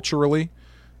culturally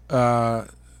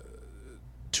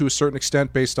to a certain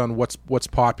extent based on what's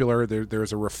popular.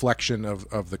 There's a reflection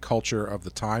of the culture of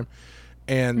the time.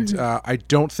 And I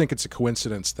don't think it's a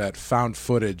coincidence that found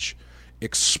footage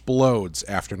explodes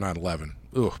after 9/11.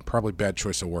 Ooh, probably bad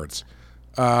choice of words.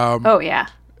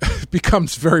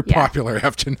 Becomes very popular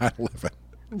after 9/11.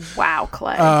 Wow,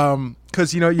 Clay.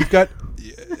 Because, you've got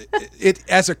it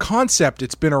as a concept,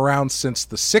 it's been around since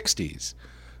the 60s.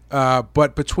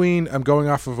 But I'm going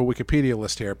off of a Wikipedia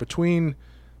list here, between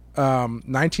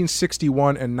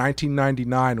 1961 and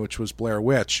 1999, which was Blair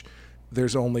Witch,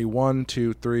 there's only 1,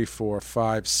 2, 3, 4,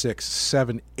 5, 6,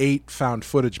 7, 8 found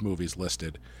footage movies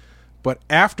listed. But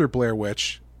after Blair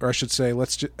Witch, or I should say,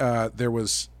 there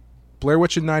was Blair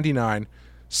Witch in 99,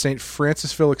 St.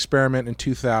 Francisville Experiment in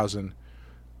 2000,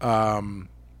 a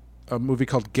movie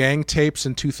called Gang Tapes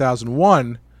in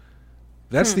 2001.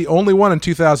 That's the only one in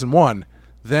 2001.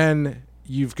 Then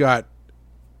you've got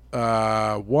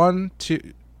one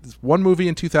movie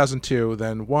in 2002,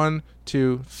 then 1,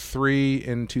 2, 3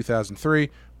 in 2003,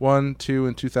 1, 2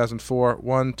 in 2004,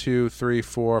 1, 2, 3,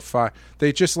 4, 5.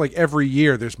 They just, like, every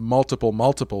year there's multiple,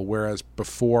 whereas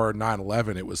before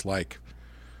 9/11 it was like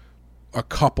a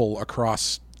couple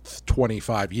across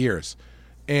 25 years.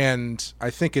 And I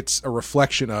think it's a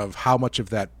reflection of how much of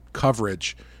that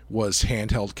coverage was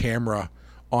handheld camera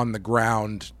on the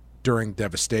ground during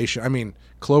devastation. I mean,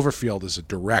 Cloverfield is a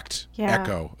direct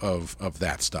echo of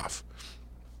that stuff.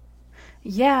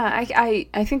 Yeah,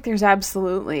 I think there's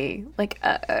absolutely like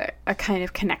a kind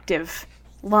of connective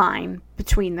line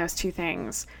between those two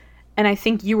things. And I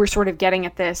think you were sort of getting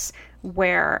at this,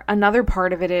 where another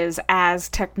part of it is, as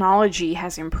technology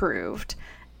has improved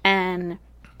and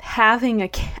having a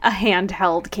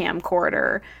handheld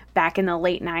camcorder back in the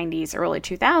late 90s, early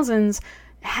 2000s,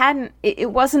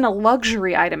 it wasn't a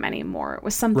luxury item anymore. It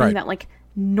was something that, like,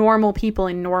 normal people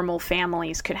in normal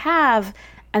families could have.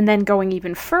 And then going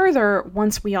even further,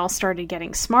 once we all started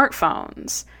getting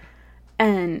smartphones,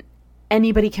 and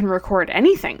anybody can record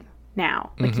anything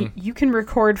now. Like, you can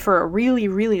record for a really,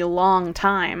 really long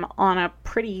time on a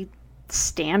pretty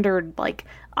standard, like,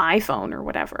 iPhone or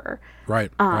whatever.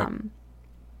 Right.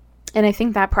 And I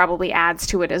think that probably adds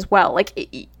to it as well. Like,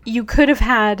 you could have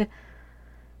had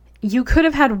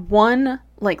one,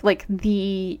 like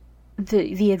the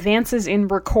advances in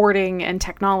recording and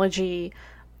technology,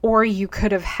 or you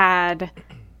could have had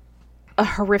a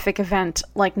horrific event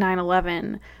like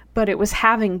 9/11, but it was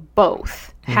having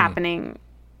both happening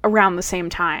around the same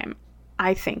time,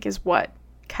 I think, is what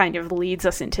kind of leads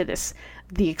us into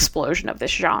the explosion of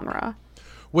this genre.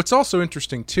 What's also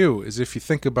interesting too is if you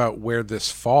think about where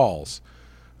this falls,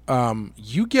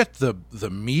 you get the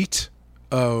meat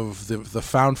of the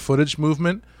found footage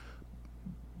movement,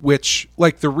 which,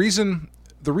 like, the reason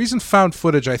found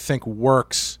footage, I think,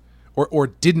 works or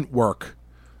didn't work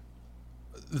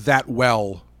that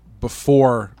well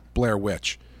before Blair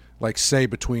Witch, like, say,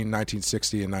 between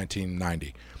 1960 and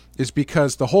 1990, is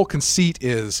because the whole conceit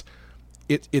is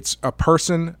it's a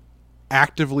person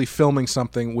actively filming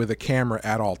something with a camera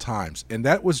at all times, and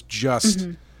that was just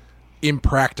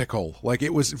impractical. Like,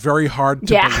 it was very hard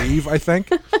to believe, I think.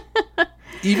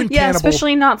 Even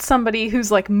especially not somebody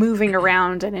who's, like, moving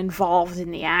around and involved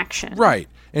in the action. Right.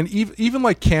 And even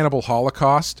like Cannibal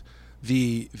Holocaust,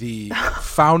 the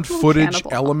found footage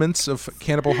elements of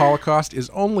Cannibal Holocaust is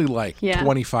only like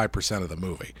 25% of the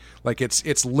movie. Like,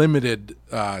 it's limited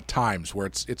times where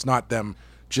it's not them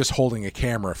just holding a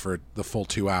camera for the full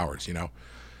 2 hours,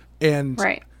 And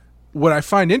what I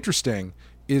find interesting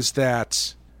is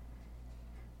that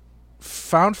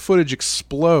found footage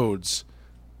explodes.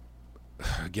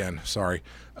 Again, sorry.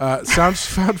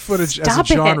 Found footage as a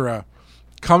genre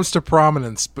comes to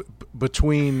prominence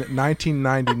between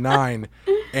 1999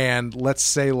 and, let's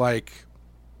say, like,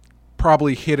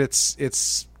 probably hit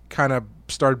its kind of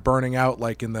started burning out,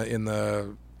 like, in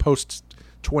the post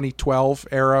 2012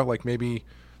 era, like maybe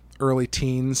early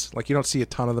teens. Like, you don't see a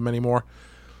ton of them anymore.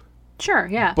 Sure,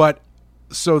 yeah. But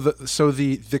so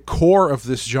the core of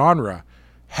this genre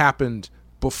happened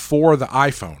before the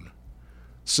iPhone.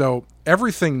 So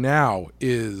everything now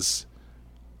is,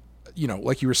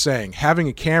 like you were saying, having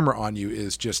a camera on you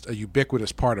is just a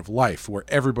ubiquitous part of life where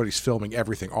everybody's filming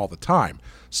everything all the time.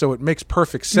 So it makes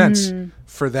perfect sense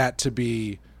for that to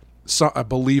be a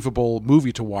believable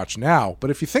movie to watch now. But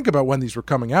if you think about when these were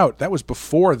coming out, that was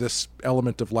before this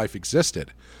element of life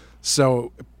existed.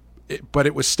 So, but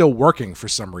it was still working for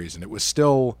some reason. It was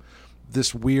still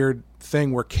this weird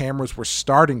thing where cameras were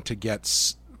starting to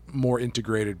get more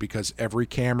integrated because every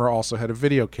camera also had a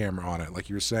video camera on it. Like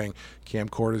you were saying,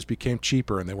 camcorders became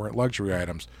cheaper and they weren't luxury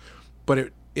items.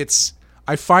 But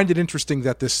I find it interesting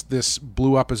that this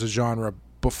blew up as a genre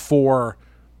before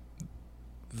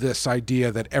this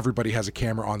idea that everybody has a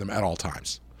camera on them at all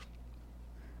times.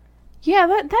 Yeah,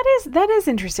 that is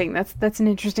interesting. That's an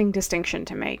interesting distinction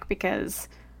to make, because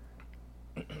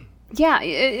yeah,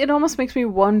 it almost makes me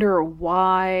wonder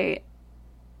why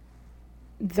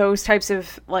those types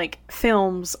of like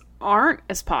films aren't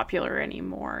as popular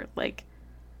anymore. Like,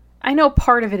 I know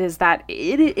part of it is that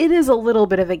it is a little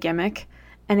bit of a gimmick,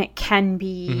 and it can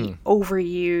be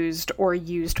overused or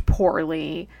used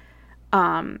poorly.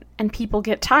 And people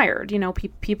get tired,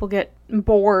 people get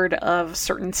bored of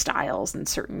certain styles and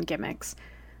certain gimmicks.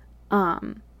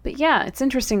 But yeah, it's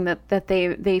interesting that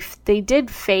they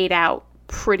did fade out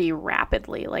pretty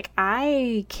rapidly. Like,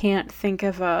 I can't think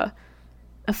of a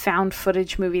found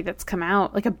footage movie that's come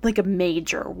out, like a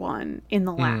major one, in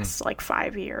the last like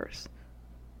 5 years.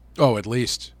 Oh, at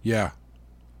least. Yeah.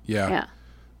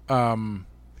 And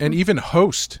even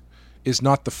Host is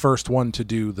not the first one to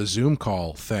do the Zoom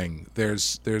call thing.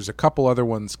 There's a couple other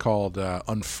ones called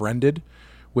Unfriended,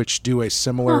 which do a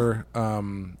similar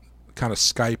kind of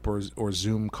Skype or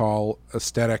Zoom call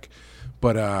aesthetic.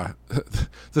 But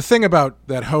the thing about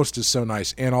that Host is so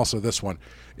nice, and also this one,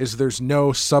 is there's no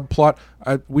subplot.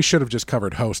 We should have just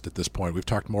covered Host at this point. We've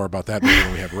talked more about that movie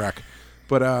than we have Rec.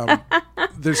 But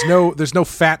there's no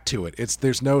fat to it.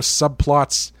 There's no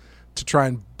subplots to try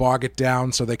and bog it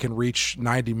down so they can reach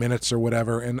 90 minutes or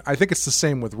whatever. And I think it's the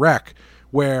same with Rec,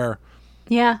 where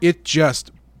it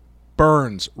just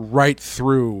burns right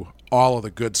through all of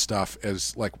the good stuff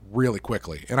as like really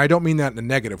quickly. And I don't mean that in a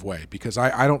negative way, because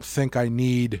I don't think I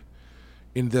need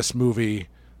in this movie,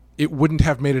 it wouldn't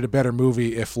have made it a better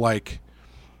movie if like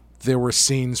there were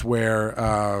scenes where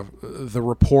the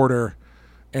reporter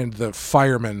and the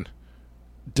fireman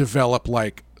develop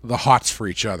like the hots for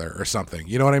each other or something.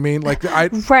 You know what I mean? Like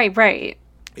right.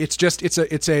 It's just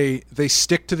they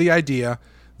stick to the idea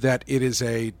that it is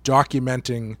a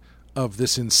documenting of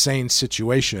this insane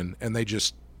situation, and they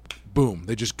just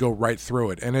go right through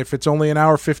it. And if it's only an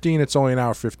hour 15, it's only an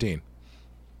hour 15.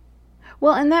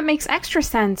 Well, and that makes extra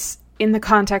sense in the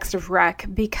context of Rec,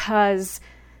 because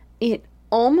it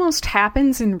almost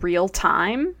happens in real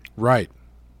time. Right.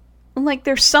 Like,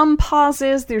 there's some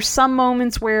pauses, there's some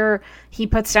moments where he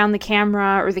puts down the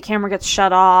camera or the camera gets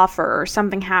shut off or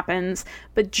something happens,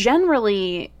 but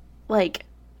generally,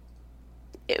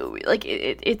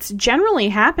 it's generally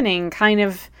happening kind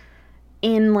of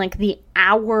in like the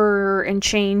hour and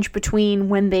change between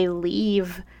when they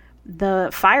leave the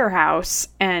firehouse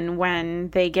and when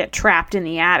they get trapped in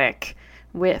the attic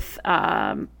with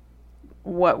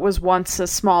what was once a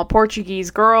small Portuguese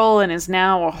girl and is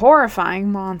now a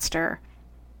horrifying monster.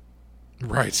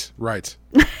 Right.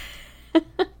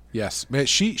 Yes, man.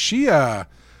 She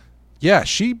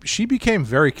became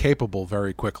very capable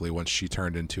very quickly once she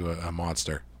turned into a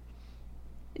monster.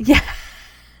 Yeah.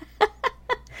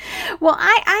 Well,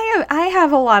 I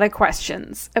have a lot of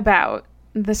questions about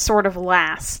the sort of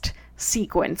last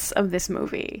sequence of this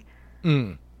movie.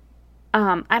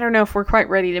 I don't know if we're quite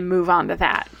ready to move on to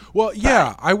that. Well,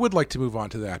 yeah, I would like to move on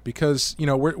to that, because,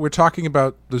 we're talking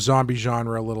about the zombie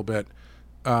genre a little bit.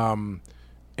 And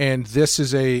this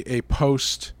is a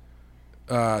post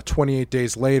 28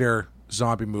 Days Later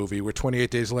zombie movie, where 28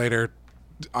 Days Later,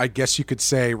 I guess you could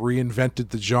say, reinvented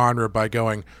the genre by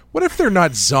going, what if they're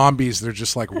not zombies, they're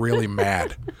just like really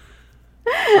mad?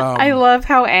 I love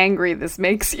how angry this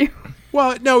makes you.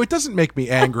 Well, no, it doesn't make me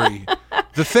angry.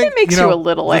 The thing, it makes you a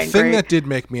little angry. The thing that did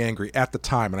make me angry at the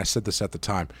time, and I said this at the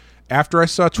time, after I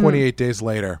saw 28 Days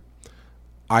Later,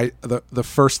 the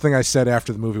first thing I said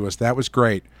after the movie was, that was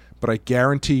great, but I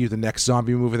guarantee you the next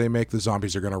zombie movie they make, the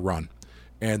zombies are going to run.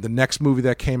 And the next movie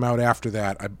that came out after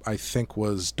that, I think,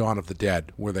 was Dawn of the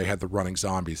Dead, where they had the running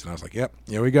zombies. And I was like, yep,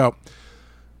 here we go.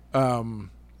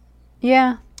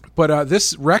 Yeah. But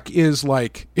this Rec is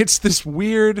like, it's this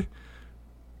weird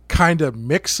kind of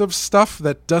mix of stuff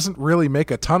that doesn't really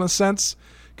make a ton of sense,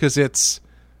 because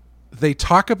they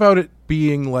talk about it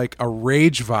being like a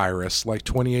rage virus, like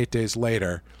 28 Days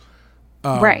Later.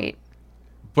 Right.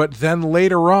 But then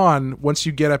later on, once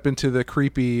you get up into the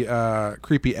creepy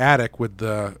attic with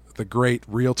the great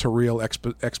reel-to-reel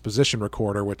exposition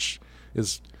recorder, which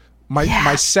is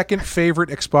My second favorite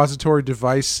expository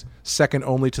device, second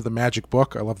only to the Magic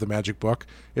Book. I love the Magic Book.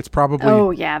 It's probably...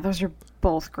 Oh, yeah. Those are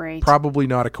both great. Probably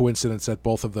not a coincidence that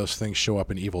both of those things show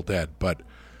up in Evil Dead, but...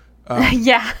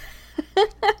 yeah.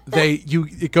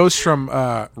 It goes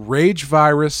from rage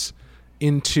virus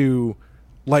into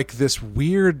like this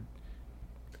weird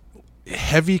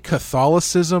heavy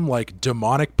Catholicism, like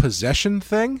demonic possession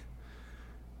thing.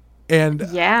 And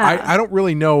I don't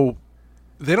really know.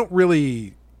 They don't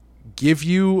really give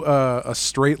you a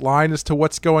straight line as to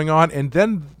what's going on. And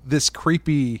then this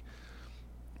creepy,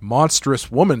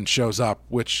 monstrous woman shows up,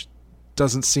 which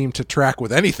doesn't seem to track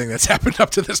with anything that's happened up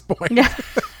to this point. Yeah.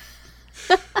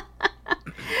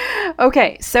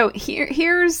 Okay, so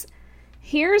here's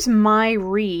my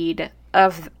read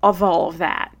of all of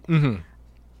that. Mm-hmm.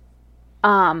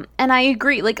 And I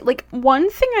agree. Like one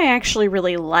thing I actually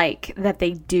really like that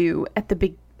they do at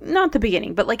the not the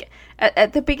beginning, but like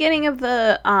at the beginning of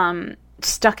the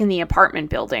stuck in the apartment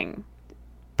building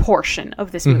portion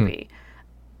of this movie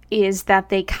is that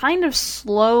they kind of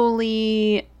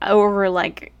slowly over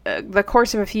like the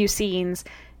course of a few scenes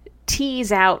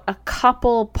tease out a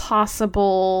couple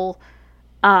possible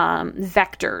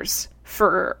vectors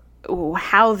for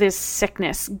how this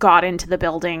sickness got into the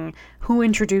building, who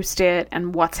introduced it,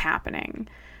 and what's happening.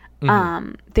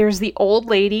 There's the old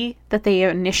lady that they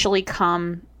initially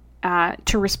come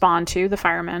to respond to, the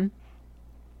firemen.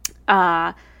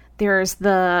 There's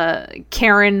the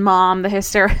Karen mom,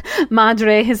 the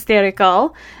Madre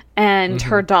Hysterical, and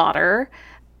her daughter,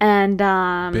 and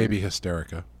Baby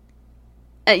Hysterica.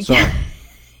 Yeah.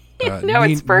 No,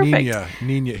 it's perfect.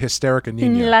 Nina, Hysterica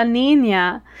Nina. La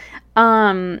Nina.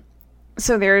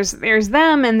 So there's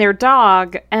them and their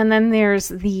dog, and then there's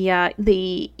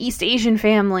the East Asian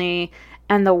family,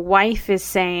 and the wife is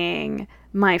saying,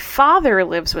 "My father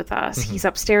lives with us. He's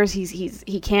upstairs.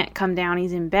 He can't come down.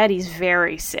 He's in bed. He's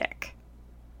very sick."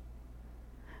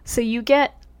 So you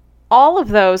get all of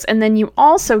those, and then you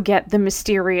also get the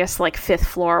mysterious like 5th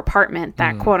floor apartment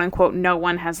that quote unquote no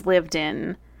one has lived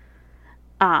in,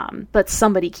 but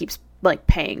somebody keeps like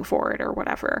paying for it or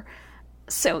whatever.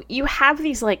 So you have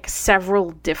these like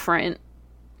several different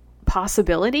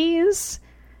possibilities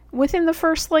within the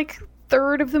first like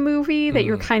third of the movie that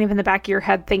you're kind of in the back of your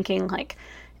head thinking like,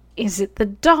 is it the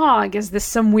dog? Is this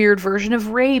some weird version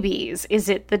of rabies? Is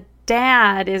it the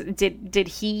dad? Did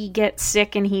he get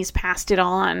sick and he's passed it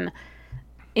on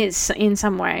in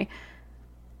some way?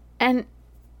 And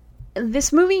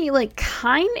this movie like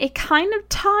kind of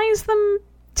ties them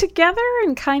together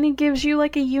and kind of gives you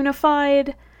like a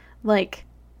unified like,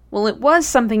 well, it was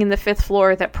something in the 5th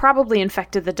floor that probably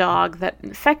infected the dog, that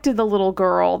infected the little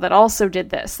girl, that also did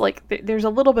this. Like, there's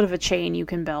a little bit of a chain you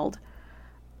can build.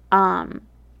 But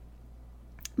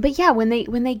yeah, when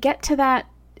they get to that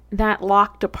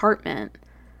locked apartment,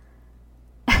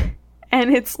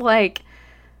 and it's like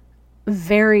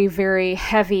very, very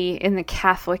heavy in the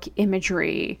Catholic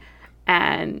imagery,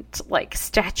 and like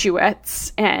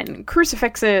statuettes and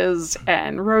crucifixes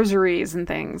and rosaries and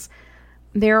things.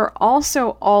 There are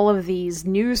also all of these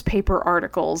newspaper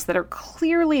articles that are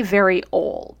clearly very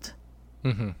old,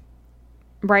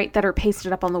 right? That are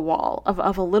pasted up on the wall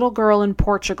of a little girl in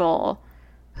Portugal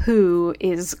who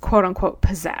is quote unquote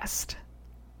possessed.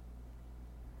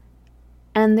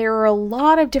 And there are a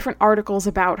lot of different articles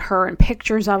about her and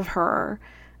pictures of her.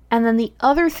 And then the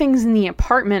other things in the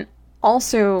apartment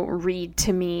also read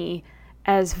to me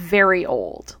as very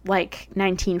old, like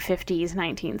 1950s,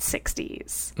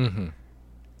 1960s.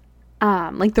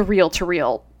 Like the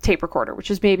reel-to-reel tape recorder,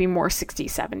 which is maybe more 60s,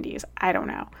 70s. I don't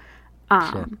know.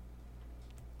 Sure.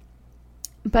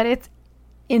 But it's,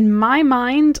 in my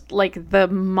mind, like the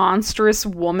monstrous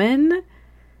woman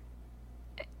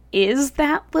is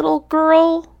that little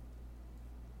girl.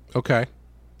 Okay.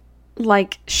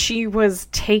 Like, she was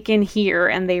taken here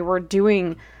and they were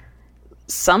doing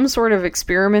some sort of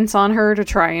experiments on her to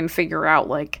try and figure out,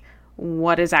 like,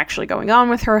 what is actually going on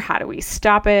with her? How do we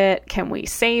stop it? Can we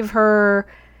save her?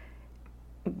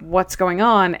 What's going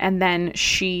on? And then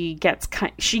she gets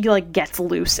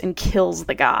loose and kills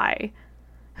the guy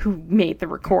who made the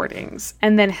recordings,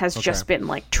 and then has just been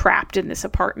like trapped in this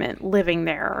apartment, living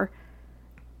there,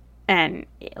 and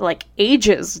like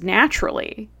ages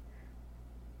naturally.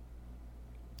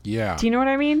 Yeah. Do you know what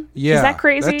I mean? Yeah. Is that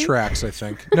crazy? That tracks, I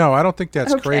think. No, I don't think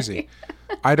that's crazy.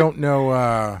 I don't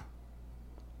know.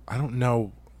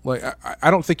 Like,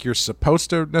 I don't think you're supposed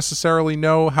to necessarily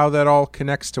know how that all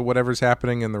connects to whatever's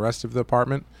happening in the rest of the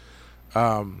apartment.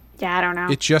 Yeah, I don't know.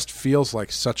 It just feels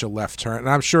like such a left turn. And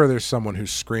I'm sure there's someone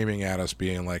who's screaming at us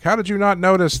being like, how did you not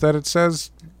notice that it says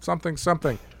something?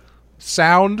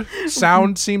 Sound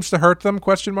seems to hurt them,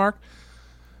 question mark.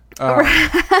 But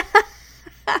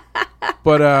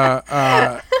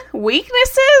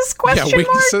weaknesses? Question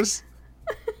weaknesses.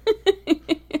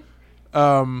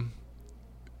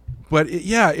 But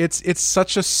it's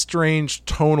such a strange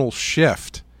tonal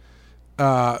shift.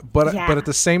 But at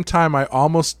the same time, I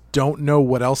almost don't know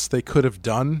what else they could have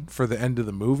done for the end of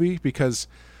the movie, because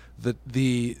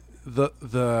the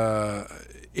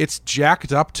it's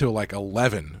jacked up to like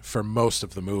 11 for most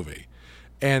of the movie,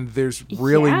 and there's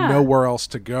really nowhere else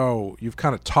to go. You've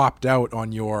kind of topped out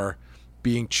on your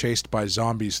being chased by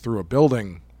zombies through a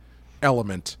building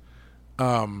element.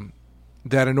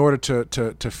 That in order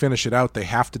to finish it out, they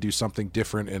have to do something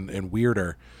different and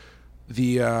weirder.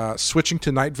 The switching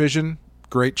to night vision,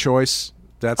 great choice.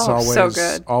 That's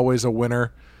always a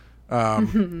winner.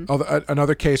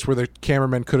 Another case where the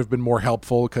cameraman could have been more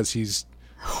helpful, because he's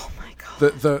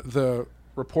the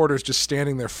reporter's just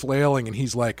standing there flailing, and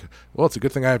he's like, well, it's a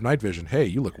good thing I have night vision. Hey,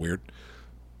 you look weird.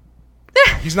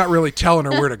 He's not really telling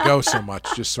her where to go so much,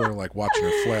 just sort of like watching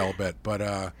her flail a bit. But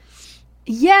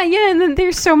and then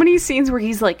there's so many scenes where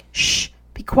he's like, shh,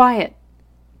 be quiet,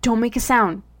 don't make a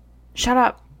sound, shut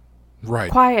up,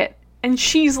 right, quiet. And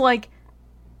she's like,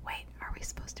 wait, are we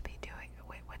supposed to be doing,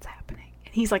 wait, what's happening?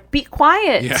 And he's like, be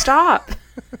quiet, stop.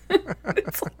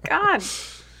 It's like, God.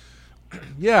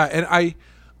 Yeah, and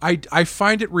I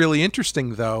find it really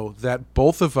interesting, though, that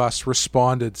both of us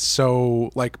responded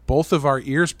so, like, both of our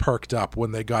ears perked up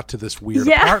when they got to this weird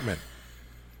apartment.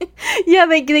 Yeah,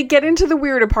 they get into the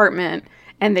weird apartment,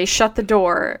 and they shut the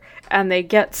door, and they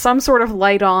get some sort of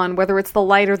light on, whether it's the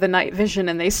light or the night vision,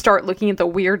 and they start looking at the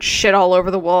weird shit all over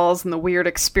the walls and the weird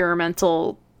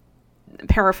experimental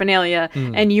paraphernalia,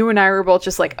 and you and I were both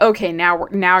just like, okay, now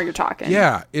you're talking.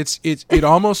 Yeah, it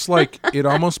almost like it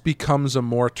almost becomes a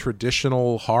more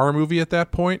traditional horror movie at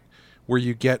that point, where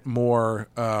you get more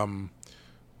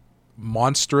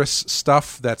monstrous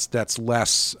stuff that's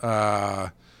less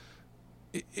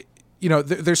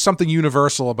there's something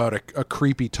universal about a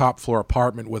creepy top floor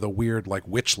apartment with a weird like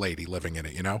witch lady living in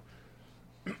it, you know?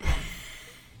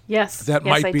 Yes. That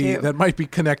might be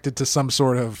connected to some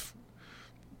sort of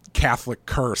Catholic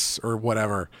curse or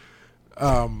whatever.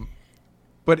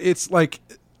 But it's like,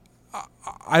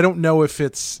 I don't know if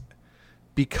it's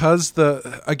because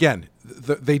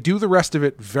they do the rest of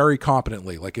it very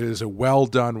competently. Like, it is a well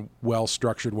done, well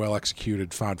structured, well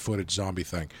executed found footage zombie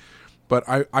thing. But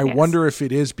I wonder if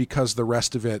it is because the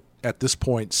rest of it at this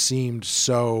point seemed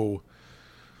so,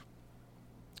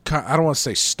 I don't want to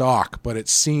say stock, but it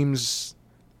seems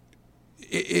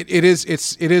it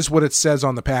is what it says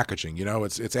on the packaging. You know,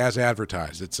 it's as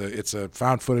advertised. It's a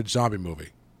found footage zombie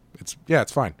movie.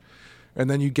 It's fine. And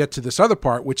then you get to this other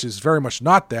part, which is very much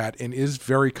not that, and is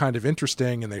very kind of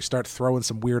interesting, and they start throwing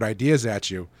some weird ideas at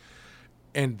you.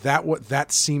 And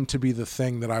that seemed to be the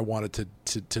thing that I wanted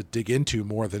to dig into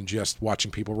more than just watching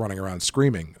people running around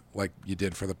screaming like you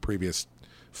did for the previous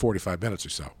 45 minutes or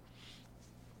so.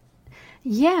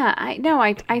 Yeah,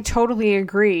 I totally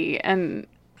agree. And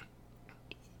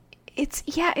it's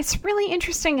really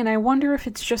interesting, and I wonder if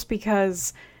it's just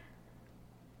because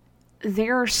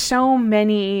there are so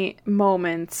many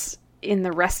moments in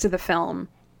the rest of the film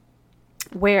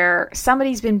where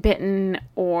somebody's been bitten,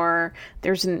 or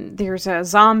there's a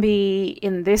zombie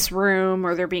in this room,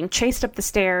 or they're being chased up the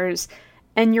stairs,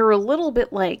 and you're a little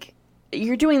bit like,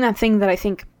 you're doing that thing that I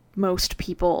think most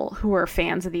people who are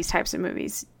fans of these types of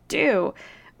movies do,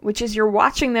 which is you're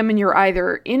watching them and you're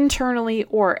either internally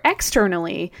or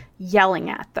externally yelling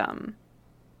at them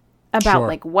about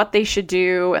like what they should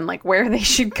do and like where they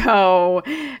should go,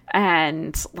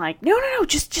 and like, no,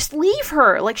 just leave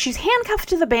her. Like, she's handcuffed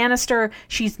to the banister.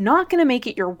 She's not going to make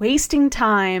it. You're wasting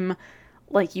time.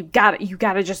 Like, you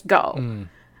gotta just go.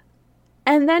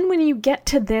 And then when you get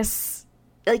to this,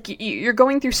 like, you're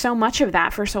going through so much of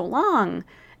that for so long,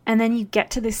 and then you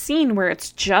get to this scene where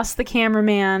it's just the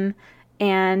cameraman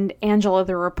and Angela,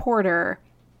 the reporter,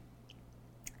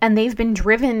 and they've been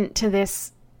driven to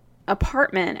this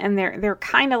apartment, and they're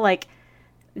kind of like,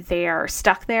 they are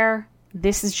stuck there.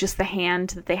 This is just the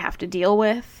hand that they have to deal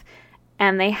with,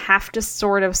 and they have to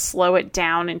sort of slow it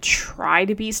down and try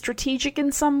to be strategic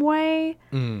in some way.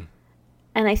 And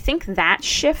I think that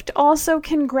shift also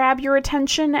can grab your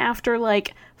attention after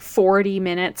like 40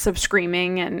 minutes of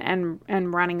screaming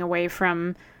and running away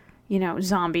from, you know,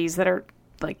 zombies that are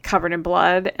like covered in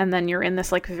blood, and then you're in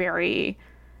this like very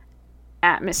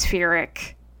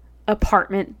atmospheric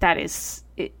apartment that is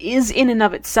in and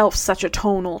of itself such a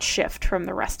tonal shift from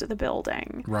the rest of the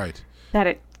building, right,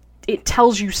 that it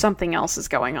tells you something else is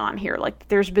going on here. Like,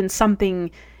 there's been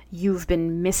something you've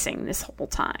been missing this whole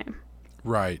time.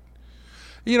 Right.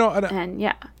 You know, and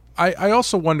yeah. I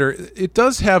also wonder, it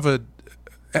does have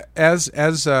as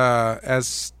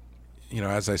you know,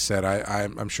 as I said,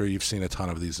 I'm sure you've seen a ton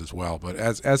of these as well, but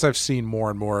as I've seen more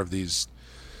and more of these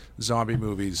zombie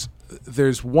movies,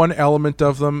 there's one element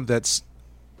of them that's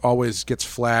always gets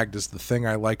flagged as the thing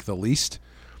I like the least,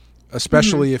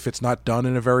 especially if it's not done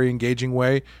in a very engaging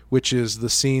way, which is the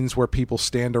scenes where people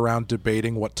stand around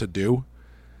debating what to do.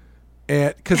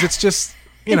 And because it's just,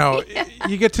 you know,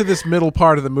 you get to this middle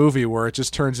part of the movie where it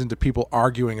just turns into people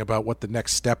arguing about what the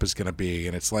next step is going to be.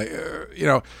 And it's like, you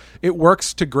know, it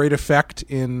works to great effect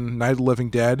in Night of the Living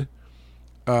Dead.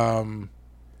 And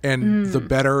the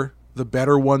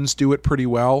better ones do it pretty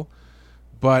well.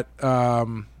 But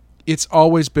it's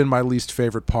always been my least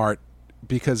favorite part,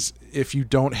 because if you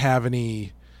don't have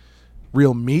any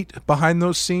real meat behind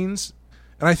those scenes,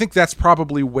 and I think that's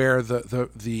probably where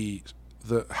the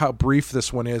how brief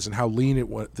this one is and how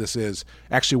lean this is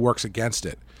actually works against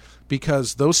it,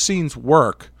 because those scenes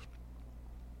work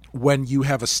when you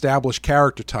have established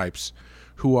character types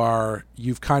who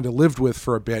you've kind of lived with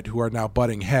for a bit, who are now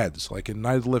butting heads. Like in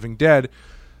Night of the Living Dead,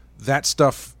 that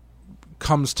stuff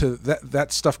comes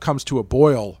to a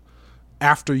boil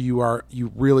after you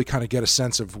really kind of get a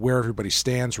sense of where everybody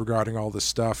stands regarding all this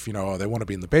stuff. You know, they want to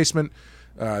be in the basement.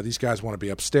 These guys want to be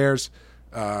upstairs.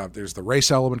 There's the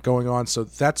race element going on. So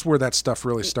that's where that stuff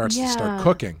really starts to start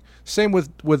cooking. Same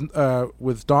with Dawn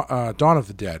of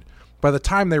the Dead. By the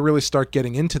time they really start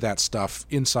getting into that stuff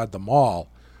inside the mall,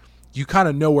 you kind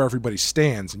of know where everybody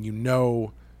stands and you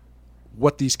know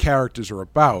what these characters are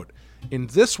about. In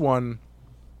this one,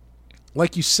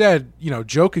 like you said, you know,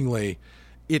 jokingly,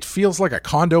 it feels like a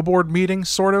condo board meeting,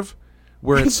 sort of,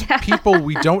 where it's people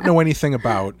we don't know anything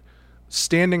about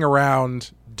standing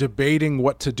around debating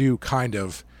what to do, kind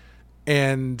of,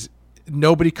 and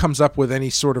nobody comes up with any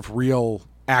sort of real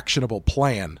actionable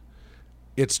plan.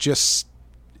 It's just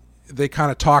they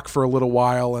kind of talk for a little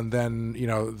while, and then, you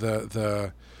know,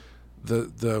 the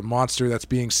monster that's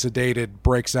being sedated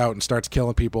breaks out and starts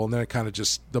killing people, and then it kind of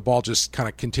just, the ball just kind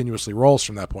of continuously rolls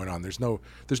from that point on. There's no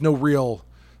real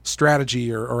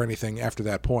strategy or anything after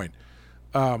that point.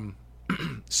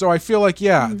 So I feel like,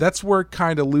 that's where it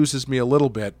kind of loses me a little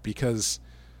bit, because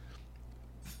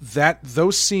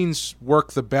those scenes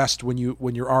work the best when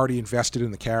you're already invested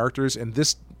in the characters, and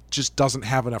this just doesn't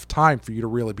have enough time for you to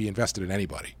really be invested in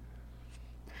anybody.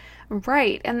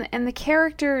 Right, and the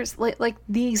characters, like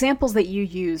the examples that you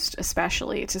used,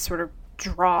 especially to sort of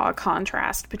draw a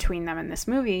contrast between them in this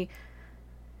movie,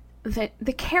 that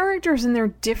the characters and their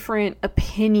different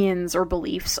opinions or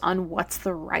beliefs on what's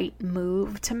the right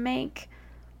move to make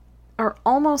are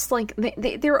almost like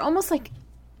they're almost like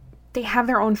they have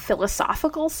their own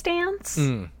philosophical stance.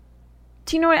 Do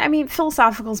you know what I mean?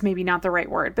 Philosophical is maybe not the right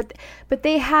word, but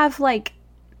they have like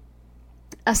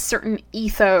a certain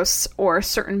ethos or a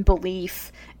certain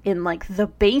belief in, like, the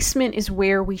basement is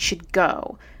where we should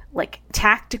go. Like,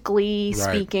 tactically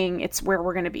speaking, it's where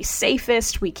we're going to be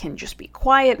safest. We can just be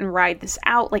quiet and ride this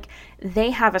out. Like, they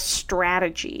have a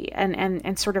strategy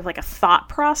and sort of like a thought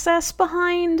process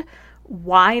behind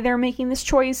why they're making this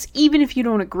choice, even if you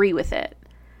don't agree with it.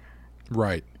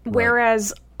 Right.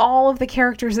 Whereas all of the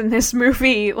characters in this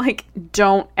movie, like,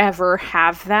 don't ever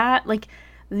have that. Like,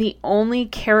 the only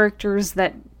characters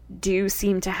that do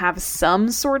seem to have some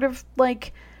sort of,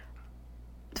 like,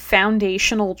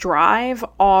 foundational drive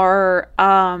are,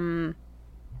 I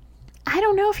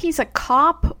don't know if he's a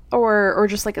cop or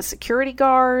just, like, a security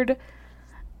guard.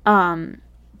 But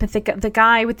the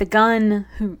guy with the gun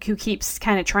who keeps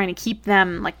kind of trying to keep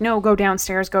them, like, no, go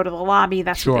downstairs, go to the lobby.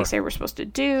 That's what they say we're supposed to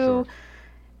do. Sure.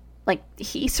 Like,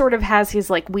 he sort of has his,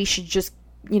 like, we should just,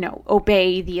 you know,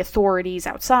 obey the authorities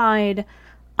outside.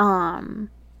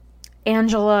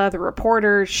 Angela, the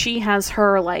reporter, she has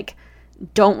her, like,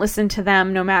 don't listen to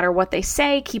them no matter what they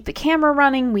say, keep the camera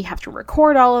running, we have to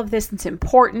record all of this, it's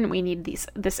important, we need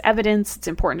this evidence, it's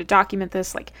important to document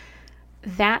this. Like,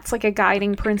 that's like a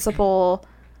guiding principle.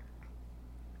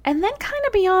 And then kind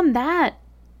of beyond that,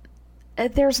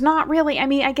 there's not really, I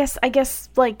mean, I guess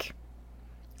like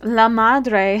La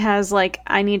Madre has, like,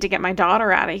 I need to get my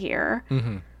daughter out of here.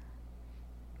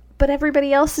 But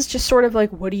everybody else is just sort of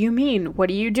like, what do you mean? What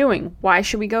are you doing? Why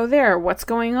should we go there? What's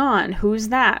going on? Who's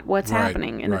that? What's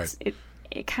happening? And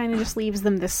it kind of just leaves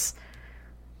them this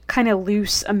kind of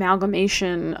loose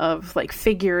amalgamation of, like,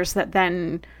 figures that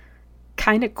then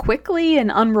kind of quickly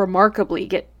and unremarkably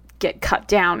get cut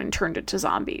down and turned into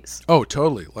zombies. Oh,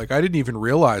 totally. Like, I didn't even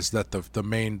realize that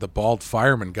the bald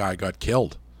fireman guy got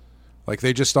killed. Like,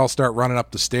 they just all start running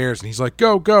up the stairs and he's like,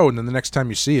 go, go. And then the next time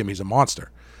you see him, he's a monster.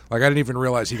 Like, I didn't even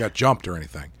realize he got jumped or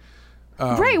anything.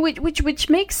 Right, which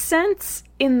makes sense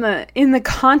in the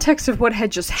context of what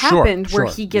had just happened, where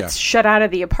he gets shut out of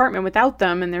the apartment without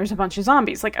them, and there's a bunch of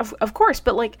zombies. Like, of course,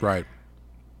 but like, right.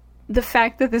 The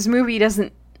fact that this movie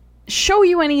doesn't show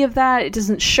you any of that, it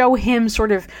doesn't show him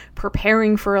sort of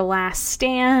preparing for a last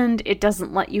stand, it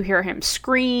doesn't let you hear him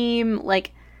scream,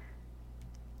 like,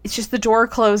 it's just the door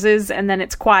closes and then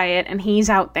it's quiet and he's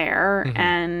out there,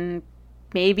 and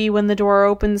maybe when the door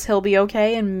opens he'll be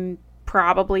okay, and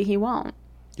probably he won't.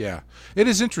 Yeah. It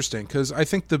is interesting because I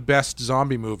think the best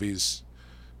zombie movies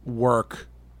work,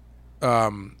 I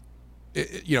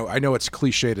know it's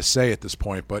cliche to say at this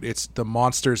point, but it's the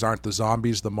monsters aren't the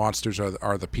zombies, the monsters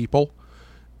are the people.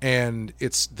 And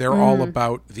they're all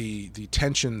about the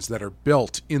tensions that are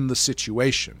built in the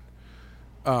situation.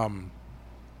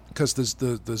 Because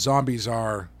the zombies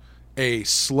are a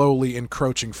slowly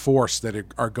encroaching force that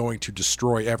are going to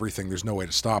destroy everything. There's no way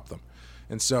to stop them.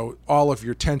 And so all of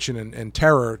your tension and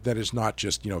terror that is not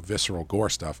just, visceral gore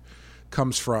stuff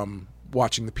comes from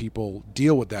watching the people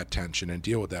deal with that tension and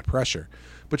deal with that pressure.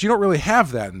 But you don't really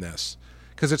have that in this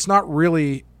because it's not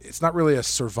really a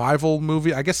survival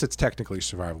movie. I guess it's technically a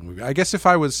survival movie. I guess if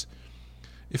I was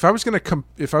going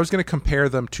to compare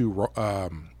them to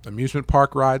amusement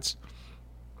park rides,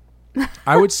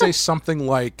 I would say something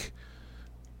like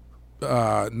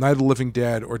Night of the Living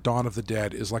Dead or Dawn of the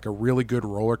Dead is like a really good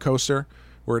roller coaster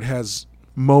where it has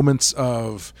moments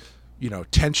of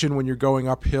tension when you're going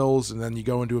up hills, and then you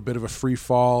go into a bit of a free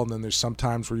fall, and then there's some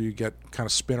times where you get kind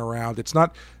of spin around. It's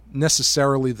not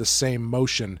necessarily the same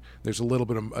motion. There's a little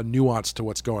bit of a nuance to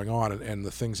what's going on and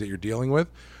the things that you're dealing with.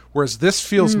 Whereas this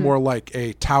feels more like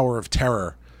a Tower of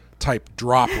Terror type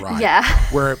drop ride,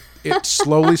 where it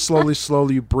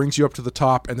slowly brings you up to the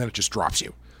top, and then it just drops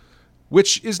you.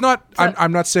 Which is not.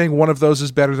 I'm not saying one of those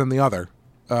is better than the other.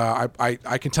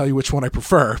 I can tell you which one I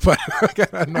prefer, but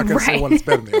I'm not going to say one is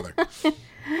better than the other.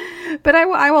 But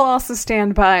I will also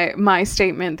stand by my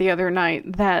statement the other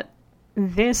night that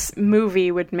this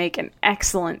movie would make an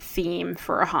excellent theme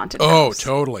for a haunted house. Oh,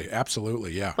 totally.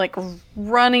 Absolutely, yeah. Like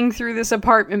running through this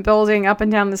apartment building, up and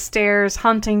down the stairs,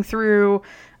 hunting through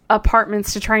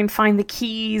apartments to try and find the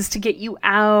keys to get you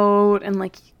out, and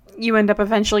like you end up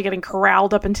eventually getting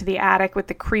corralled up into the attic with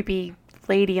the creepy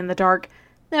lady in the dark.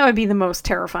 That would be the most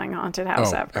terrifying haunted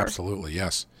house ever. Absolutely,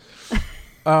 yes.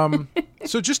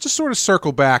 So just to sort of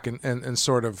circle back and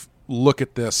sort of look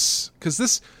at this, because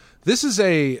this is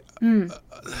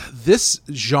this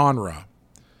genre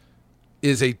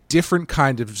is a different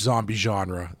kind of zombie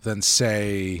genre than,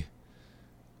 say,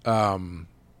 Return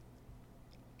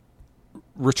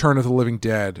of the Living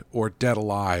Dead or Dead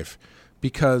Alive,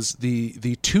 because the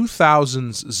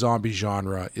 2000s zombie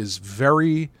genre is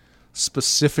very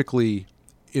specifically,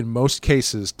 in most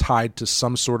cases, tied to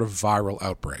some sort of viral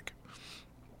outbreak.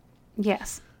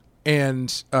 Yes.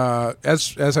 And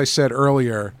as I said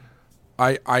earlier,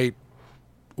 I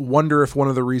wonder if one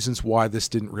of the reasons why this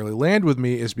didn't really land with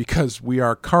me is because we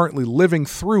are currently living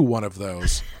through one of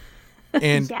those.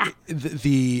 And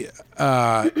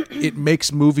it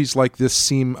makes movies like this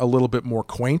seem a little bit more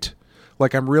quaint.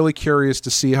 Like, I'm really curious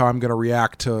to see how I'm going to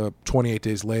react to 28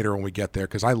 Days Later when we get there,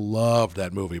 because I love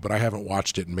that movie, but I haven't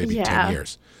watched it in maybe 10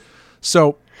 years.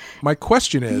 So my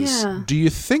question is, do you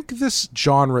think this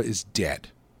genre is dead?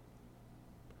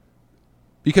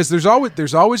 Because there's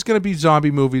always going to be zombie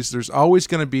movies. There's always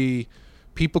going to be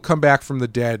people come back from the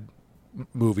dead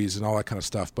movies and all that kind of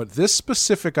stuff. But this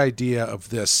specific idea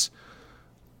of this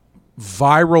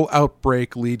viral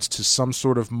outbreak leads to some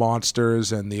sort of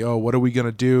monsters and what are we going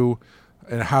to do?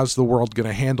 And how's the world going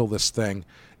to handle this thing?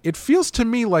 It feels to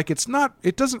me like it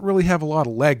doesn't really have a lot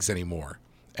of legs anymore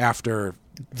after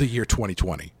the year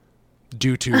 2020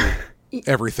 due to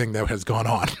everything that has gone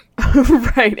on.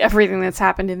 Right. Everything that's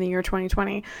happened in the year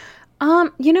 2020.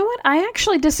 You know what? I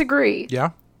actually disagree.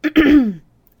 Yeah.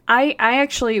 I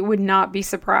actually would not be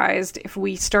surprised if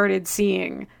we started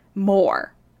seeing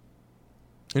more.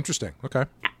 Interesting. Okay.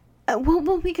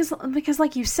 Well, because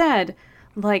like you said,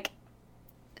 like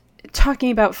talking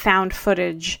about found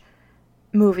footage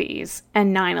movies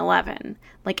and 9/11,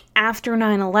 like after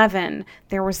 9/11,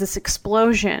 there was this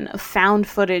explosion of found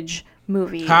footage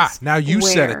movies. Ha! Now you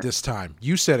said it this time.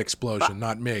 You said explosion,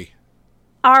 not me.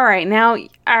 All right, now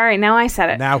I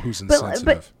said it. Now who's insensitive?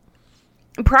 But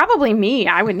probably me.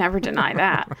 I would never deny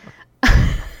that.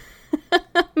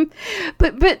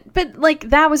 but like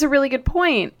that was a really good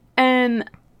point. And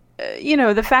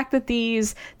the fact that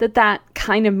that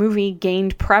kind of movie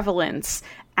gained prevalence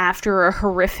after a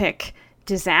horrific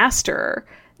disaster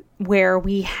where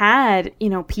we had,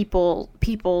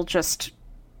 people just,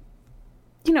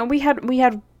 we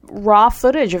had raw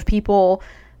footage of people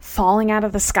falling out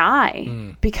of the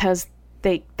sky because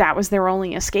that was their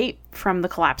only escape from the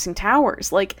collapsing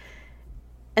towers. Like,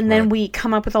 and then we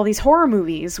come up with all these horror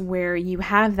movies where you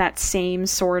have that same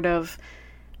sort of,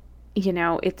 you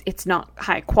know, it's not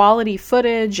high quality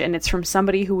footage and it's from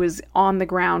somebody who was on the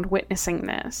ground witnessing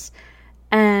this.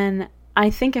 And I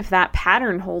think if that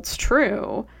pattern holds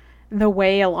true, the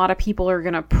way a lot of people are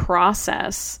going to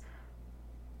process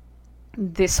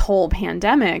this whole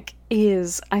pandemic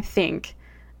is, I think,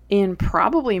 in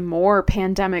probably more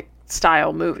pandemic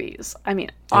style movies. I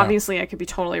mean, obviously I could be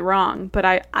totally wrong,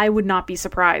 but I would not be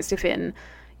surprised if in,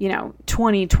 you know,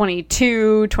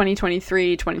 2022,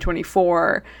 2023,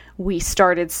 2024, we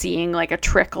started seeing like a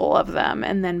trickle of them.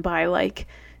 And then by like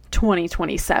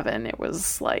 2027, it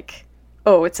was like,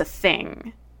 oh, it's a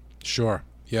thing. Sure.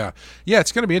 Yeah. Yeah,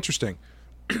 it's going to be interesting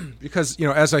because, you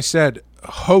know, as I said,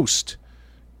 Host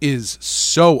is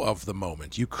so of the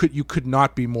moment. You could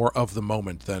not be more of the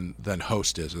moment than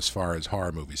Host is as far as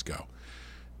horror movies go.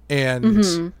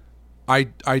 And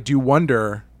I do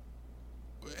wonder,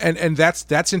 and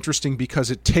that's interesting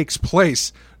because it takes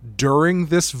place during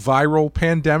this viral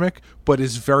pandemic, but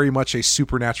is very much a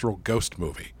supernatural ghost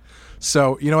movie.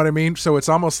 So, you know what I mean? So it's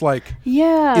almost like,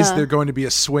 is there going to be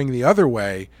a swing the other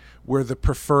way where the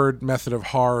preferred method of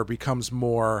horror becomes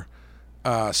more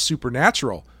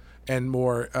supernatural and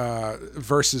more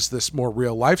versus this more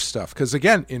real life stuff? Because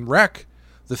again, in Rec,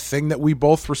 the thing that we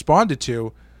both responded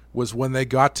to was when they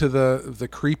got to the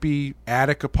creepy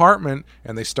attic apartment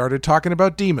and they started talking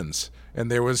about demons.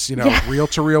 And there was, you know,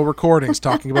 reel-to-reel recordings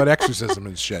talking about exorcism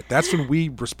and shit. That's when we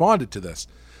responded to this.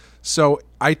 So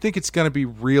I think it's going to be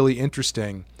really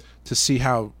interesting to see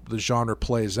how the genre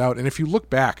plays out. And if you look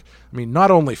back, I mean, not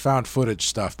only found footage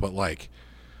stuff, but like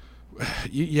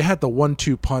you had the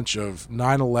 1-2 punch of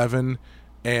 9/11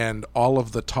 and all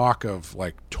of the talk of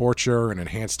like torture and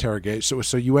enhanced interrogation.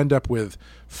 So you end up with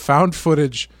found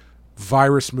footage,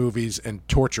 virus movies, and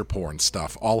torture porn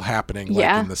stuff all happening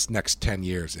like in this next 10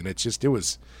 years. And it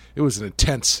was an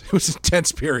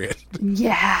intense period.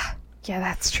 Yeah,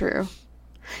 that's true.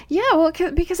 Yeah, well,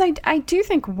 because I do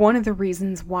think one of the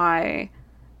reasons why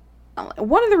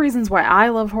I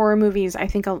love horror movies, I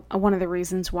think one of the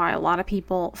reasons why a lot of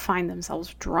people find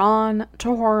themselves drawn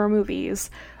to horror movies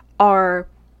are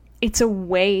it's a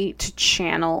way to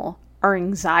channel our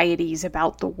anxieties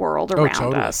about the world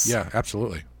around us. Yeah,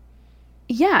 absolutely.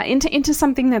 Yeah, into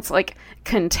something that's like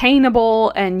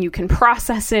containable and you can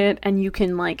process it and you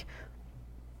can like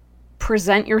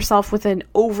present yourself with an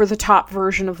over-the-top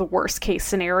version of the worst-case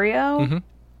scenario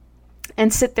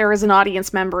and sit there as an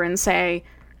audience member and say,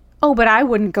 oh, but I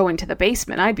wouldn't go into the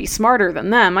basement. I'd be smarter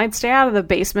than them. I'd stay out of the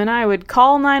basement. I would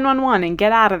call 911 and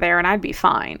get out of there and I'd be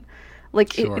fine.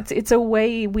 Like, it's a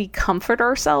way we comfort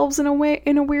ourselves in a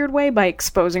weird way by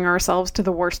exposing ourselves to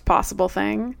the worst possible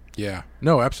thing. Yeah.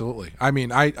 No, absolutely. I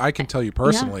mean, I can tell you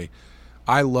personally,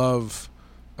 I love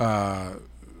like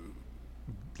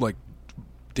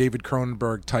David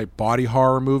Cronenberg type body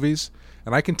horror movies,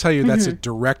 and I can tell you that's a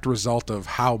direct result of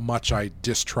how much I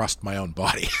distrust my own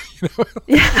body.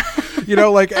 You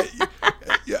know, like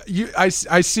I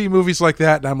see movies like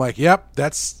that and I'm like, yep,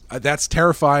 that's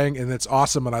terrifying and it's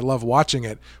awesome and I love watching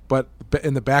it, but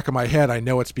in the back of my head I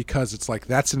know it's because it's like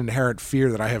that's an inherent fear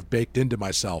that I have baked into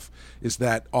myself, is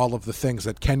that all of the things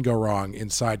that can go wrong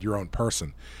inside your own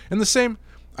person. And the same,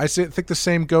 I think the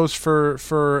same goes for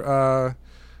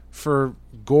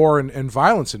gore and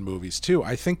violence in movies too.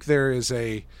 I think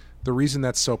the reason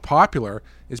that's so popular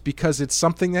is because it's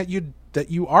something that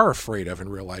you are afraid of in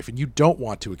real life and you don't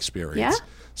want to experience. Yeah.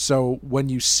 So when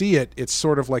you see it, it's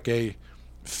sort of like a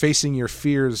facing your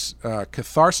fears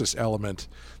catharsis element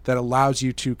that allows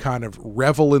you to kind of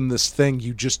revel in this thing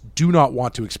you just do not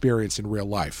want to experience in real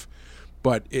life.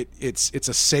 But it's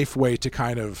a safe way to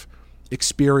kind of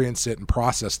experience it and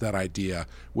process that idea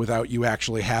without you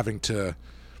actually having to,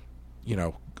 you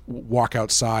know, walk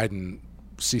outside and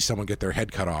see someone get their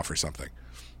head cut off or something.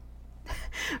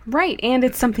 Right, and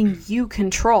it's something you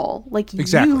control. Like,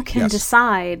 you can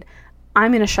decide,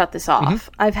 I'm going to shut this off.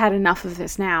 I've had enough of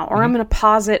this now. Or I'm going to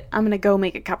pause it. I'm going to go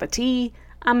make a cup of tea.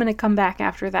 I'm going to come back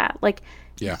after that. Like,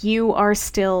 you are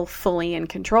still fully in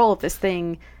control of this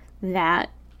thing that,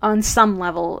 on some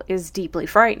level, is deeply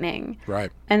frightening.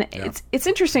 Right. And it's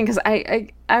interesting because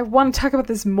I want to talk about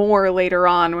this more later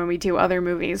on when we do other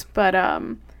movies, but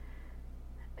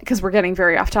because we're getting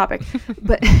very off topic.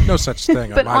 But no such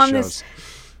thing on my shows.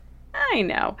 I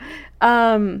know.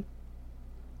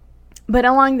 But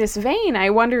along this vein, I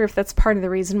wonder if that's part of the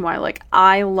reason why, like,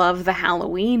 I love the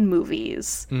Halloween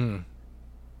movies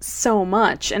so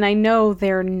much. And I know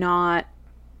they're not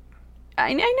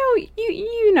I know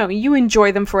you know you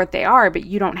enjoy them for what they are, but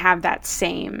you don't have that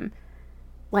same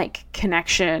like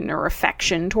connection or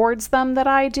affection towards them that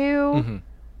I do. Mm-hmm.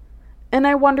 And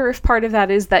I wonder if part of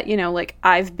that is that, you know, like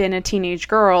I've been a teenage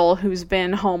girl who's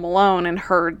been home alone and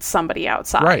heard somebody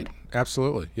outside. Right.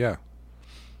 Absolutely. Yeah.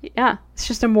 Yeah. It's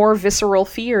just a more visceral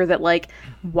fear that like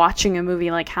watching a movie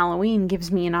like Halloween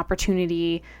gives me an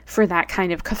opportunity for that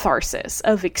kind of catharsis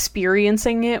of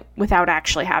experiencing it without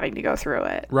actually having to go through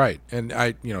it. Right. And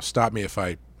I, you know, stop me if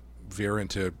I veer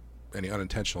into any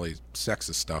unintentionally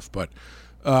sexist stuff, but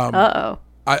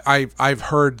I've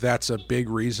heard that's a big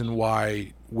reason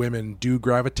why women do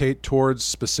gravitate towards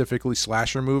specifically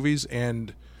slasher movies,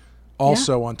 and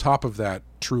also on top of that,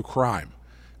 true crime.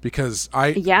 Because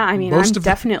I'm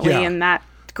definitely in that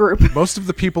group. Most of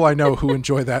the people I know who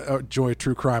enjoy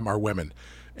true crime are women,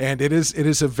 and it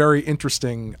is a very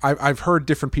interesting. I've heard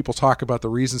different people talk about the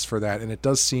reasons for that, and it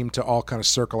does seem to all kind of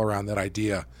circle around that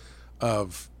idea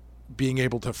of being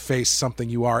able to face something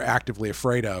you are actively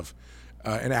afraid of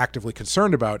and actively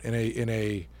concerned about in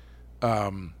a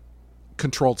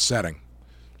controlled setting.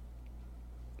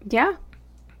 Yeah.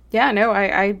 Yeah, no,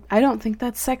 I don't think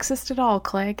that's sexist at all,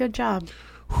 Clay. Good job.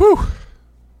 Whew.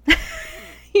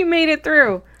 You made it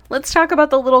through. Let's talk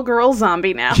about the little girl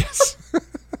zombie now. Yes.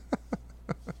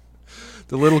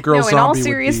 The little girl zombie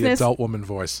with the adult woman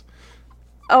voice.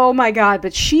 Oh my God,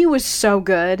 but she was so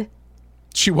good.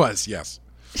 She was, yes.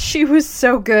 She was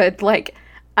so good. Like,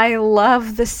 I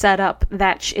love the setup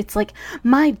that it's like,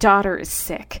 my daughter is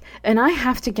sick and I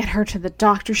have to get her to the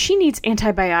doctor. She needs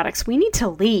antibiotics. We need to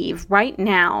leave right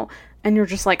now. And you're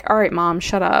just like, all right, Mom,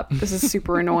 shut up. This is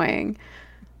super annoying.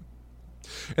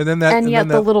 And then then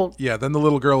the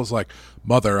little girl is like,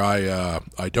 Mother,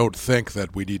 I don't think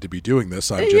that we need to be doing this.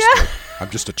 I'm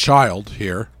just a child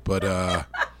here, but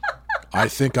I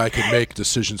think I can make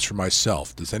decisions for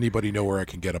myself. Does anybody know where I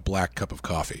can get a black cup of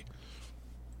coffee?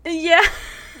 Yeah.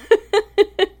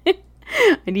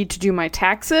 I need to do my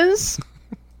taxes.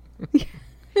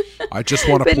 I just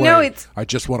want to play. I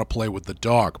just want to play with the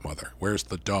dog, Mother. Where's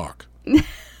the dog?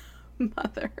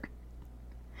 Mother.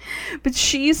 But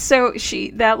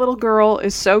that little girl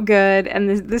is so good, and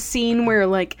the scene where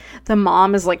like the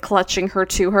mom is like clutching her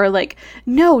to her, like,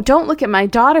 no, don't look at my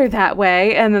daughter that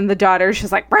way, and then the daughter,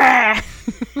 she's like, like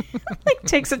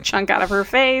takes a chunk out of her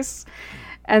face,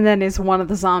 and then is one of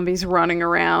the zombies running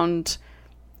around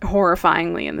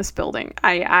horrifyingly in this building.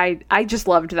 I just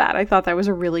loved that. I thought that was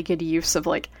a really good use of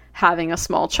like having a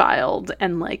small child,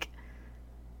 and like,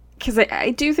 because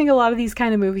I do think a lot of these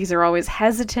kind of movies are always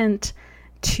hesitant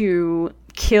to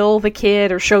kill the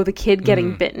kid or show the kid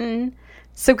getting bitten.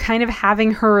 So kind of having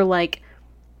her like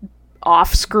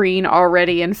off screen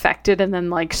already infected and then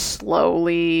like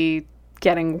slowly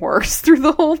getting worse through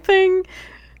the whole thing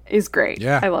is great.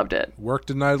 Yeah. I loved it. Worked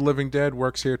in Night of the Living Dead,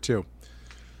 works here too.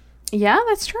 Yeah,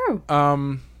 that's true.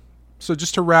 So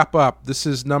just to wrap up, this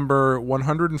is number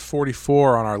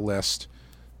 144 on our list.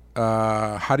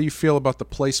 How do you feel about the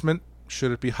placement?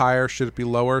 Should it be higher? Should it be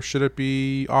lower? Should it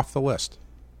be off the list?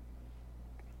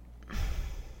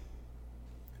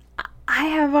 I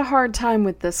have a hard time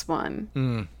with this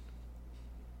one.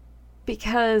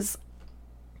 Because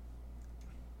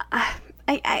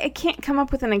I can't come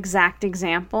up with an exact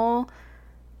example.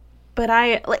 But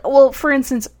for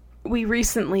instance, we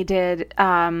recently did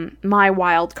my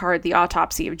wild card, The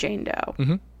Autopsy of Jane Doe.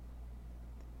 Mm-hmm.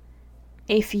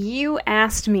 If you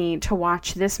asked me to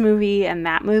watch this movie and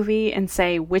that movie and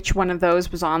say which one of those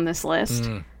was on this list,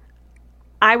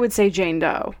 I would say Jane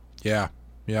Doe. Yeah.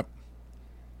 Yep.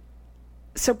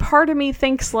 So part of me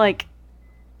thinks like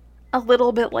a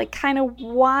little bit like kind of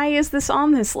why is this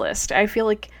on this list? I feel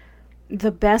like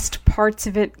the best parts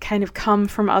of it kind of come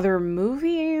from other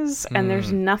movies and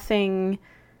there's nothing...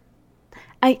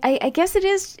 I guess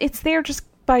it's there just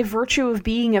by virtue of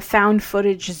being a found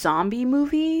footage zombie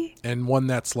movie. And one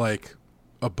that's like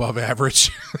above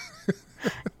average.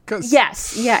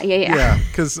 Yes. Yeah. Yeah,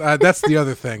 because that's the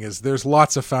other thing is there's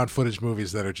lots of found footage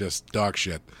movies that are just dog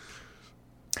shit.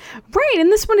 Right,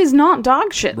 and this one is not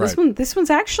dog shit. Right. This one's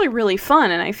actually really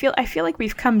fun, and I feel like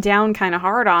we've come down kind of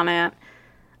hard on it.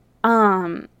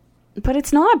 But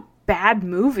it's not a bad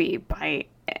movie by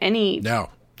any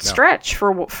stretch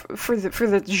for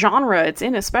the genre it's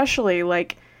in, especially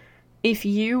like if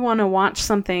you want to watch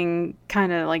something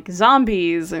kind of like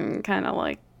zombies and kind of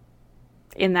like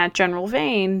in that general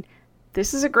vein,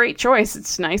 this is a great choice.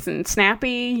 It's nice and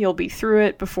snappy. You'll be through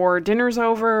it before dinner's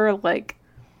over. Like,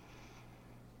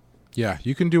 yeah,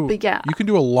 you can do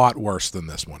a lot worse than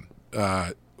this one.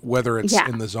 Whether it's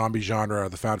in the zombie genre or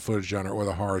the found footage genre or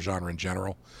the horror genre in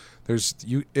general.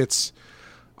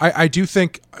 I do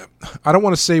think, I don't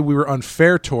want to say we were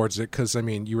unfair towards it, because I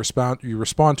mean, you respond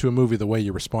to a movie the way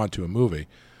you respond to a movie,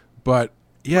 but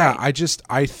yeah, right.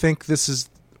 I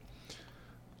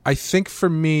think for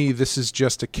me this is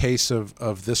just a case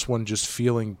of this one just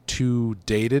feeling too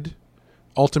dated.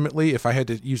 Ultimately, if I had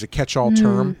to use a catch-all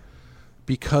term,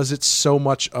 because it's so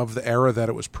much of the era that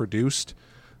it was produced.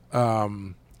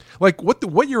 Like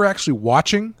what you're actually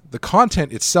watching, the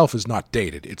content itself is not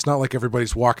dated. It's not like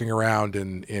everybody's walking around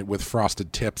in with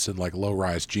frosted tips and like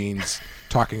low-rise jeans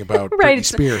talking about right, Britney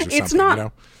Spears or something. Not, you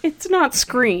know? It's not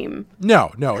Scream.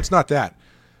 No, it's not that.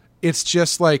 It's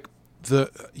just like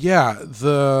the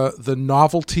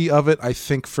novelty of it, I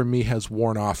think for me has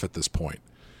worn off at this point.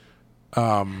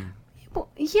 Well,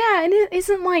 yeah, and it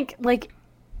isn't like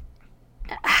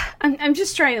I'm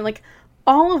just trying to like.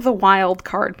 All of the wild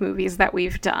card movies that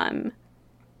we've done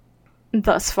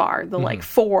thus far, the like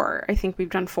 4, I think we've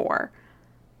done 4.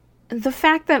 The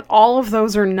fact that all of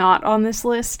those are not on this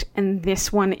list and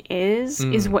this one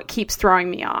is what keeps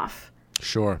throwing me off.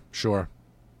 Sure. Do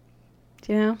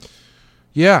you know?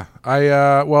 Yeah,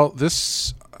 I would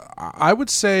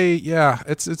say, yeah,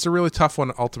 it's a really tough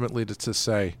one ultimately to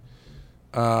say.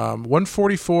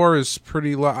 144 is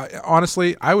pretty low.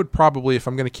 Honestly, I would probably, if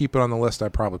I'm going to keep it on the list,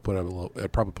 I'd probably put it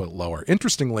lower.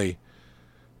 Interestingly,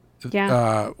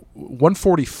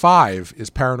 145 is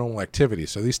Paranormal Activity,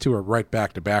 so these two are right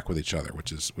back to back with each other,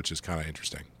 which is kind of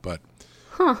interesting. But,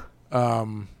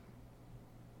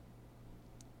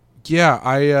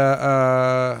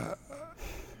 yeah,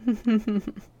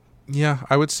 yeah,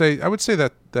 I would say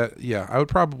that yeah, I would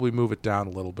probably move it down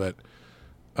a little bit.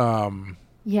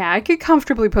 Yeah, I could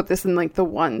comfortably put this in like the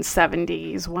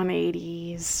 170s,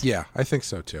 180s. Yeah, I think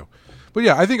so too. But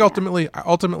yeah, I think ultimately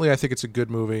I think it's a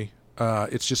good movie.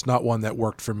 It's just not one that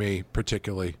worked for me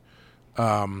particularly.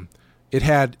 It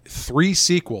had 3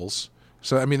 sequels.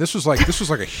 So I mean, this was like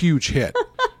a huge hit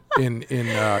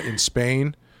in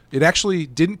Spain. It actually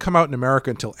didn't come out in America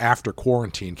until after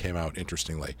Quarantine came out,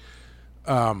 interestingly.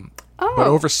 But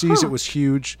overseas it was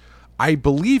huge. I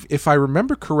believe, if I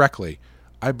remember correctly,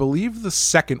 the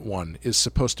second one is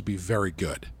supposed to be very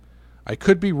good. I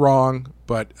could be wrong,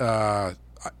 but I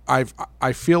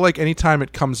feel like anytime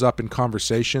it comes up in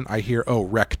conversation, I hear, "Oh,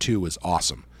 Rec 2 is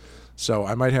awesome." So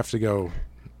I might have to go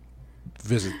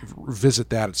visit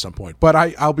that at some point. But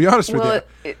I'll be honest with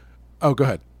you. Go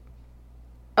ahead.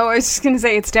 Oh, I was just going to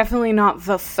say, it's definitely not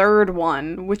the third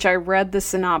one, which I read the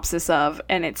synopsis of,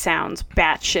 and it sounds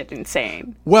batshit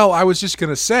insane. Well, I was just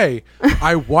going to say,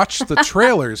 I watched the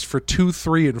trailers for 2,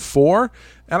 3, and 4,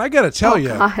 and I got to tell you,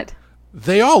 God.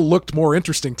 They all looked more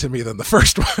interesting to me than the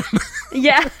first one.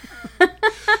 Yeah.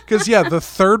 Because, yeah, the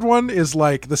third one is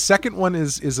like, the second one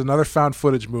is another found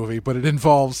footage movie, but it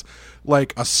involves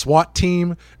like a SWAT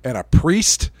team and a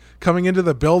priest coming into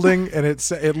the building, and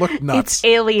it looked nuts. It's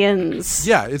aliens.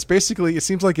 Yeah, it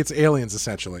seems like it's aliens,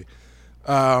 essentially.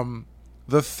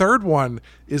 The third one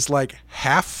is like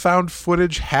half found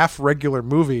footage, half regular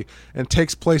movie, and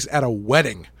takes place at a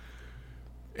wedding.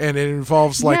 And it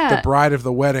involves like the bride of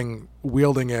the wedding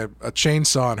wielding a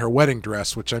chainsaw in her wedding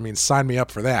dress, which, I mean, sign me up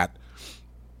for that.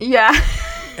 Yeah.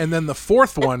 And then the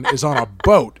fourth one is on a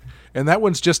boat, and that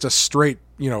one's just a straight,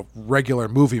 regular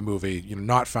movie,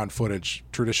 not found footage,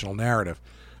 traditional narrative.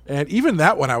 And even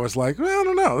that one, I was like, well, I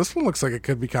don't know. This one looks like it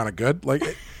could be kind of good. Like,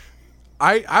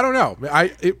 I don't know.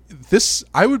 I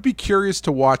would be curious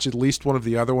to watch at least one of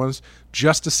the other ones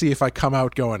just to see if I come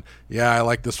out going, yeah, I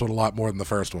like this one a lot more than the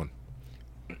first one.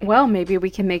 Well, maybe we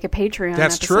can make a Patreon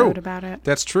episode about it.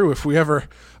 That's true. If we ever,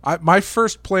 my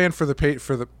first plan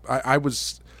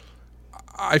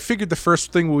I figured the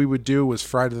first thing we would do was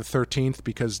Friday the 13th,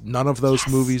 because none of those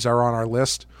movies are on our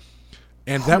list,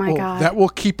 and that will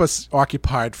keep us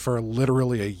occupied for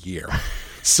literally a year.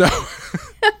 So,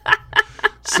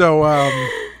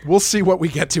 we'll see what we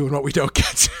get to and what we don't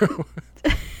get to.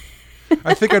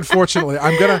 I think, unfortunately,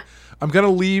 I'm gonna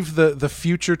leave the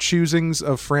future choosings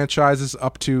of franchises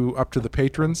up to the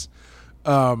patrons.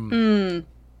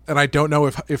 And I don't know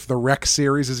if the Rec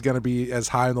series is going to be as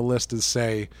high on the list as,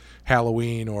 say,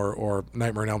 Halloween or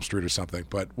Nightmare on Elm Street or something.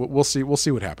 But we'll see. We'll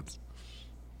see what happens.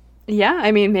 Yeah,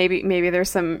 I mean, maybe there's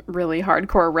some really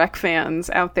hardcore Rec fans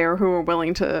out there who are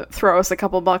willing to throw us a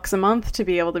couple bucks a month to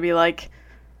be able to be like,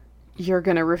 you're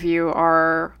going to review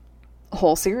our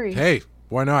whole series. Hey,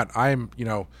 why not? I'm,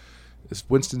 as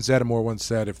Winston Zeddemore once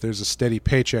said, if there's a steady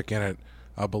paycheck in it,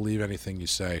 I'll believe anything you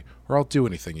say, or I'll do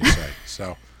anything you say.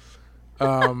 So.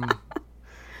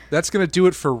 That's going to do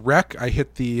it for Rec. I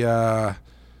hit the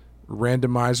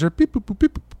randomizer, beep, boop, boop,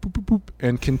 beep, boop, boop, boop,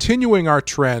 and continuing our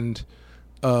trend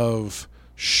of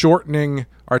shortening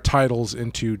our titles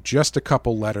into just a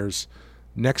couple letters.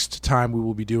 Next time we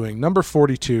will be doing number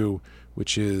 42,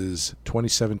 which is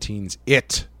 2017's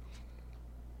It.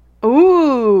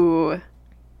 Ooh.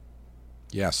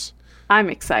 Yes. I'm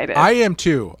excited. I am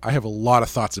too. I have a lot of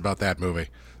thoughts about that movie.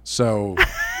 So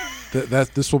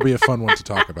this will be a fun one to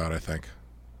talk about, I think.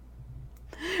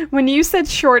 When you said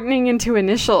shortening into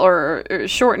initial or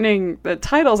shortening the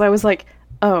titles, I was like,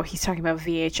 oh, he's talking about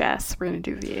VHS. We're going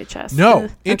to do VHS. No.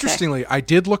 Okay. Interestingly, I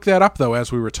did look that up, though,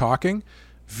 as we were talking.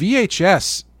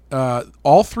 VHS,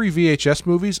 all 3 VHS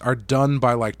movies are done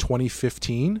by like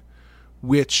 2015,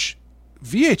 which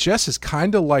VHS is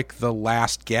kind of like the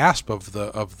last gasp of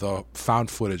the found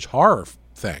footage horror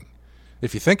thing,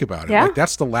 if you think about it. Yeah. Like,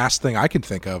 that's the last thing I can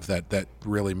think of that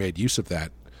really made use of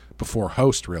that before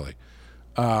Host, really.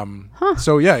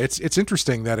 So yeah, it's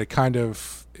interesting that it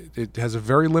has a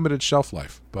very limited shelf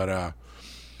life, but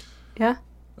yeah,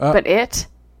 but it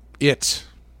is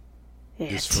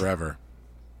forever.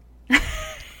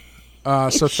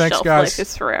 So thanks, shelf guys. Life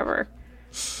is forever.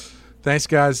 Thanks,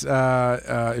 guys.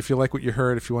 If you like what you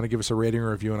heard, if you want to give us a rating or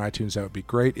review on iTunes, that would be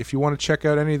great. If you want to check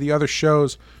out any of the other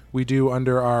shows we do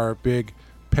under our big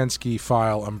Penske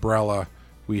File umbrella,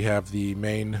 we have the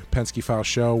main Penske File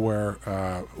show where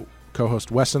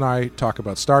co-host Wes and I talk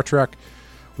about Star Trek.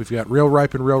 We've got Real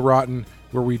Ripe and Real Rotten,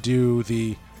 where we do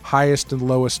the highest and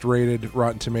lowest rated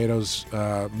Rotten Tomatoes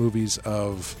movies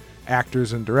of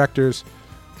actors and directors.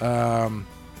 We've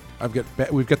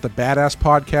got the Badass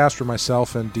podcast where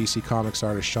myself and DC Comics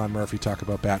artist Sean Murphy talk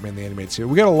about Batman the Animated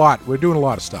Series. We got a lot. We're doing a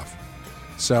lot of stuff.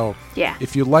 So yeah,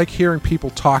 if you like hearing people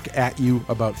talk at you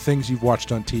about things you've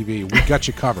watched on TV, we got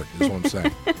you covered, is what I'm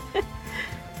saying.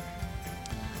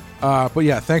 But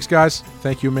yeah, thanks, guys.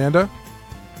 Thank you, Amanda.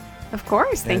 Of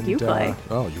course. Thank you, Clay.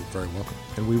 You're very welcome.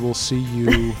 And we will see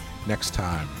you next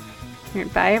time.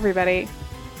 Bye, everybody.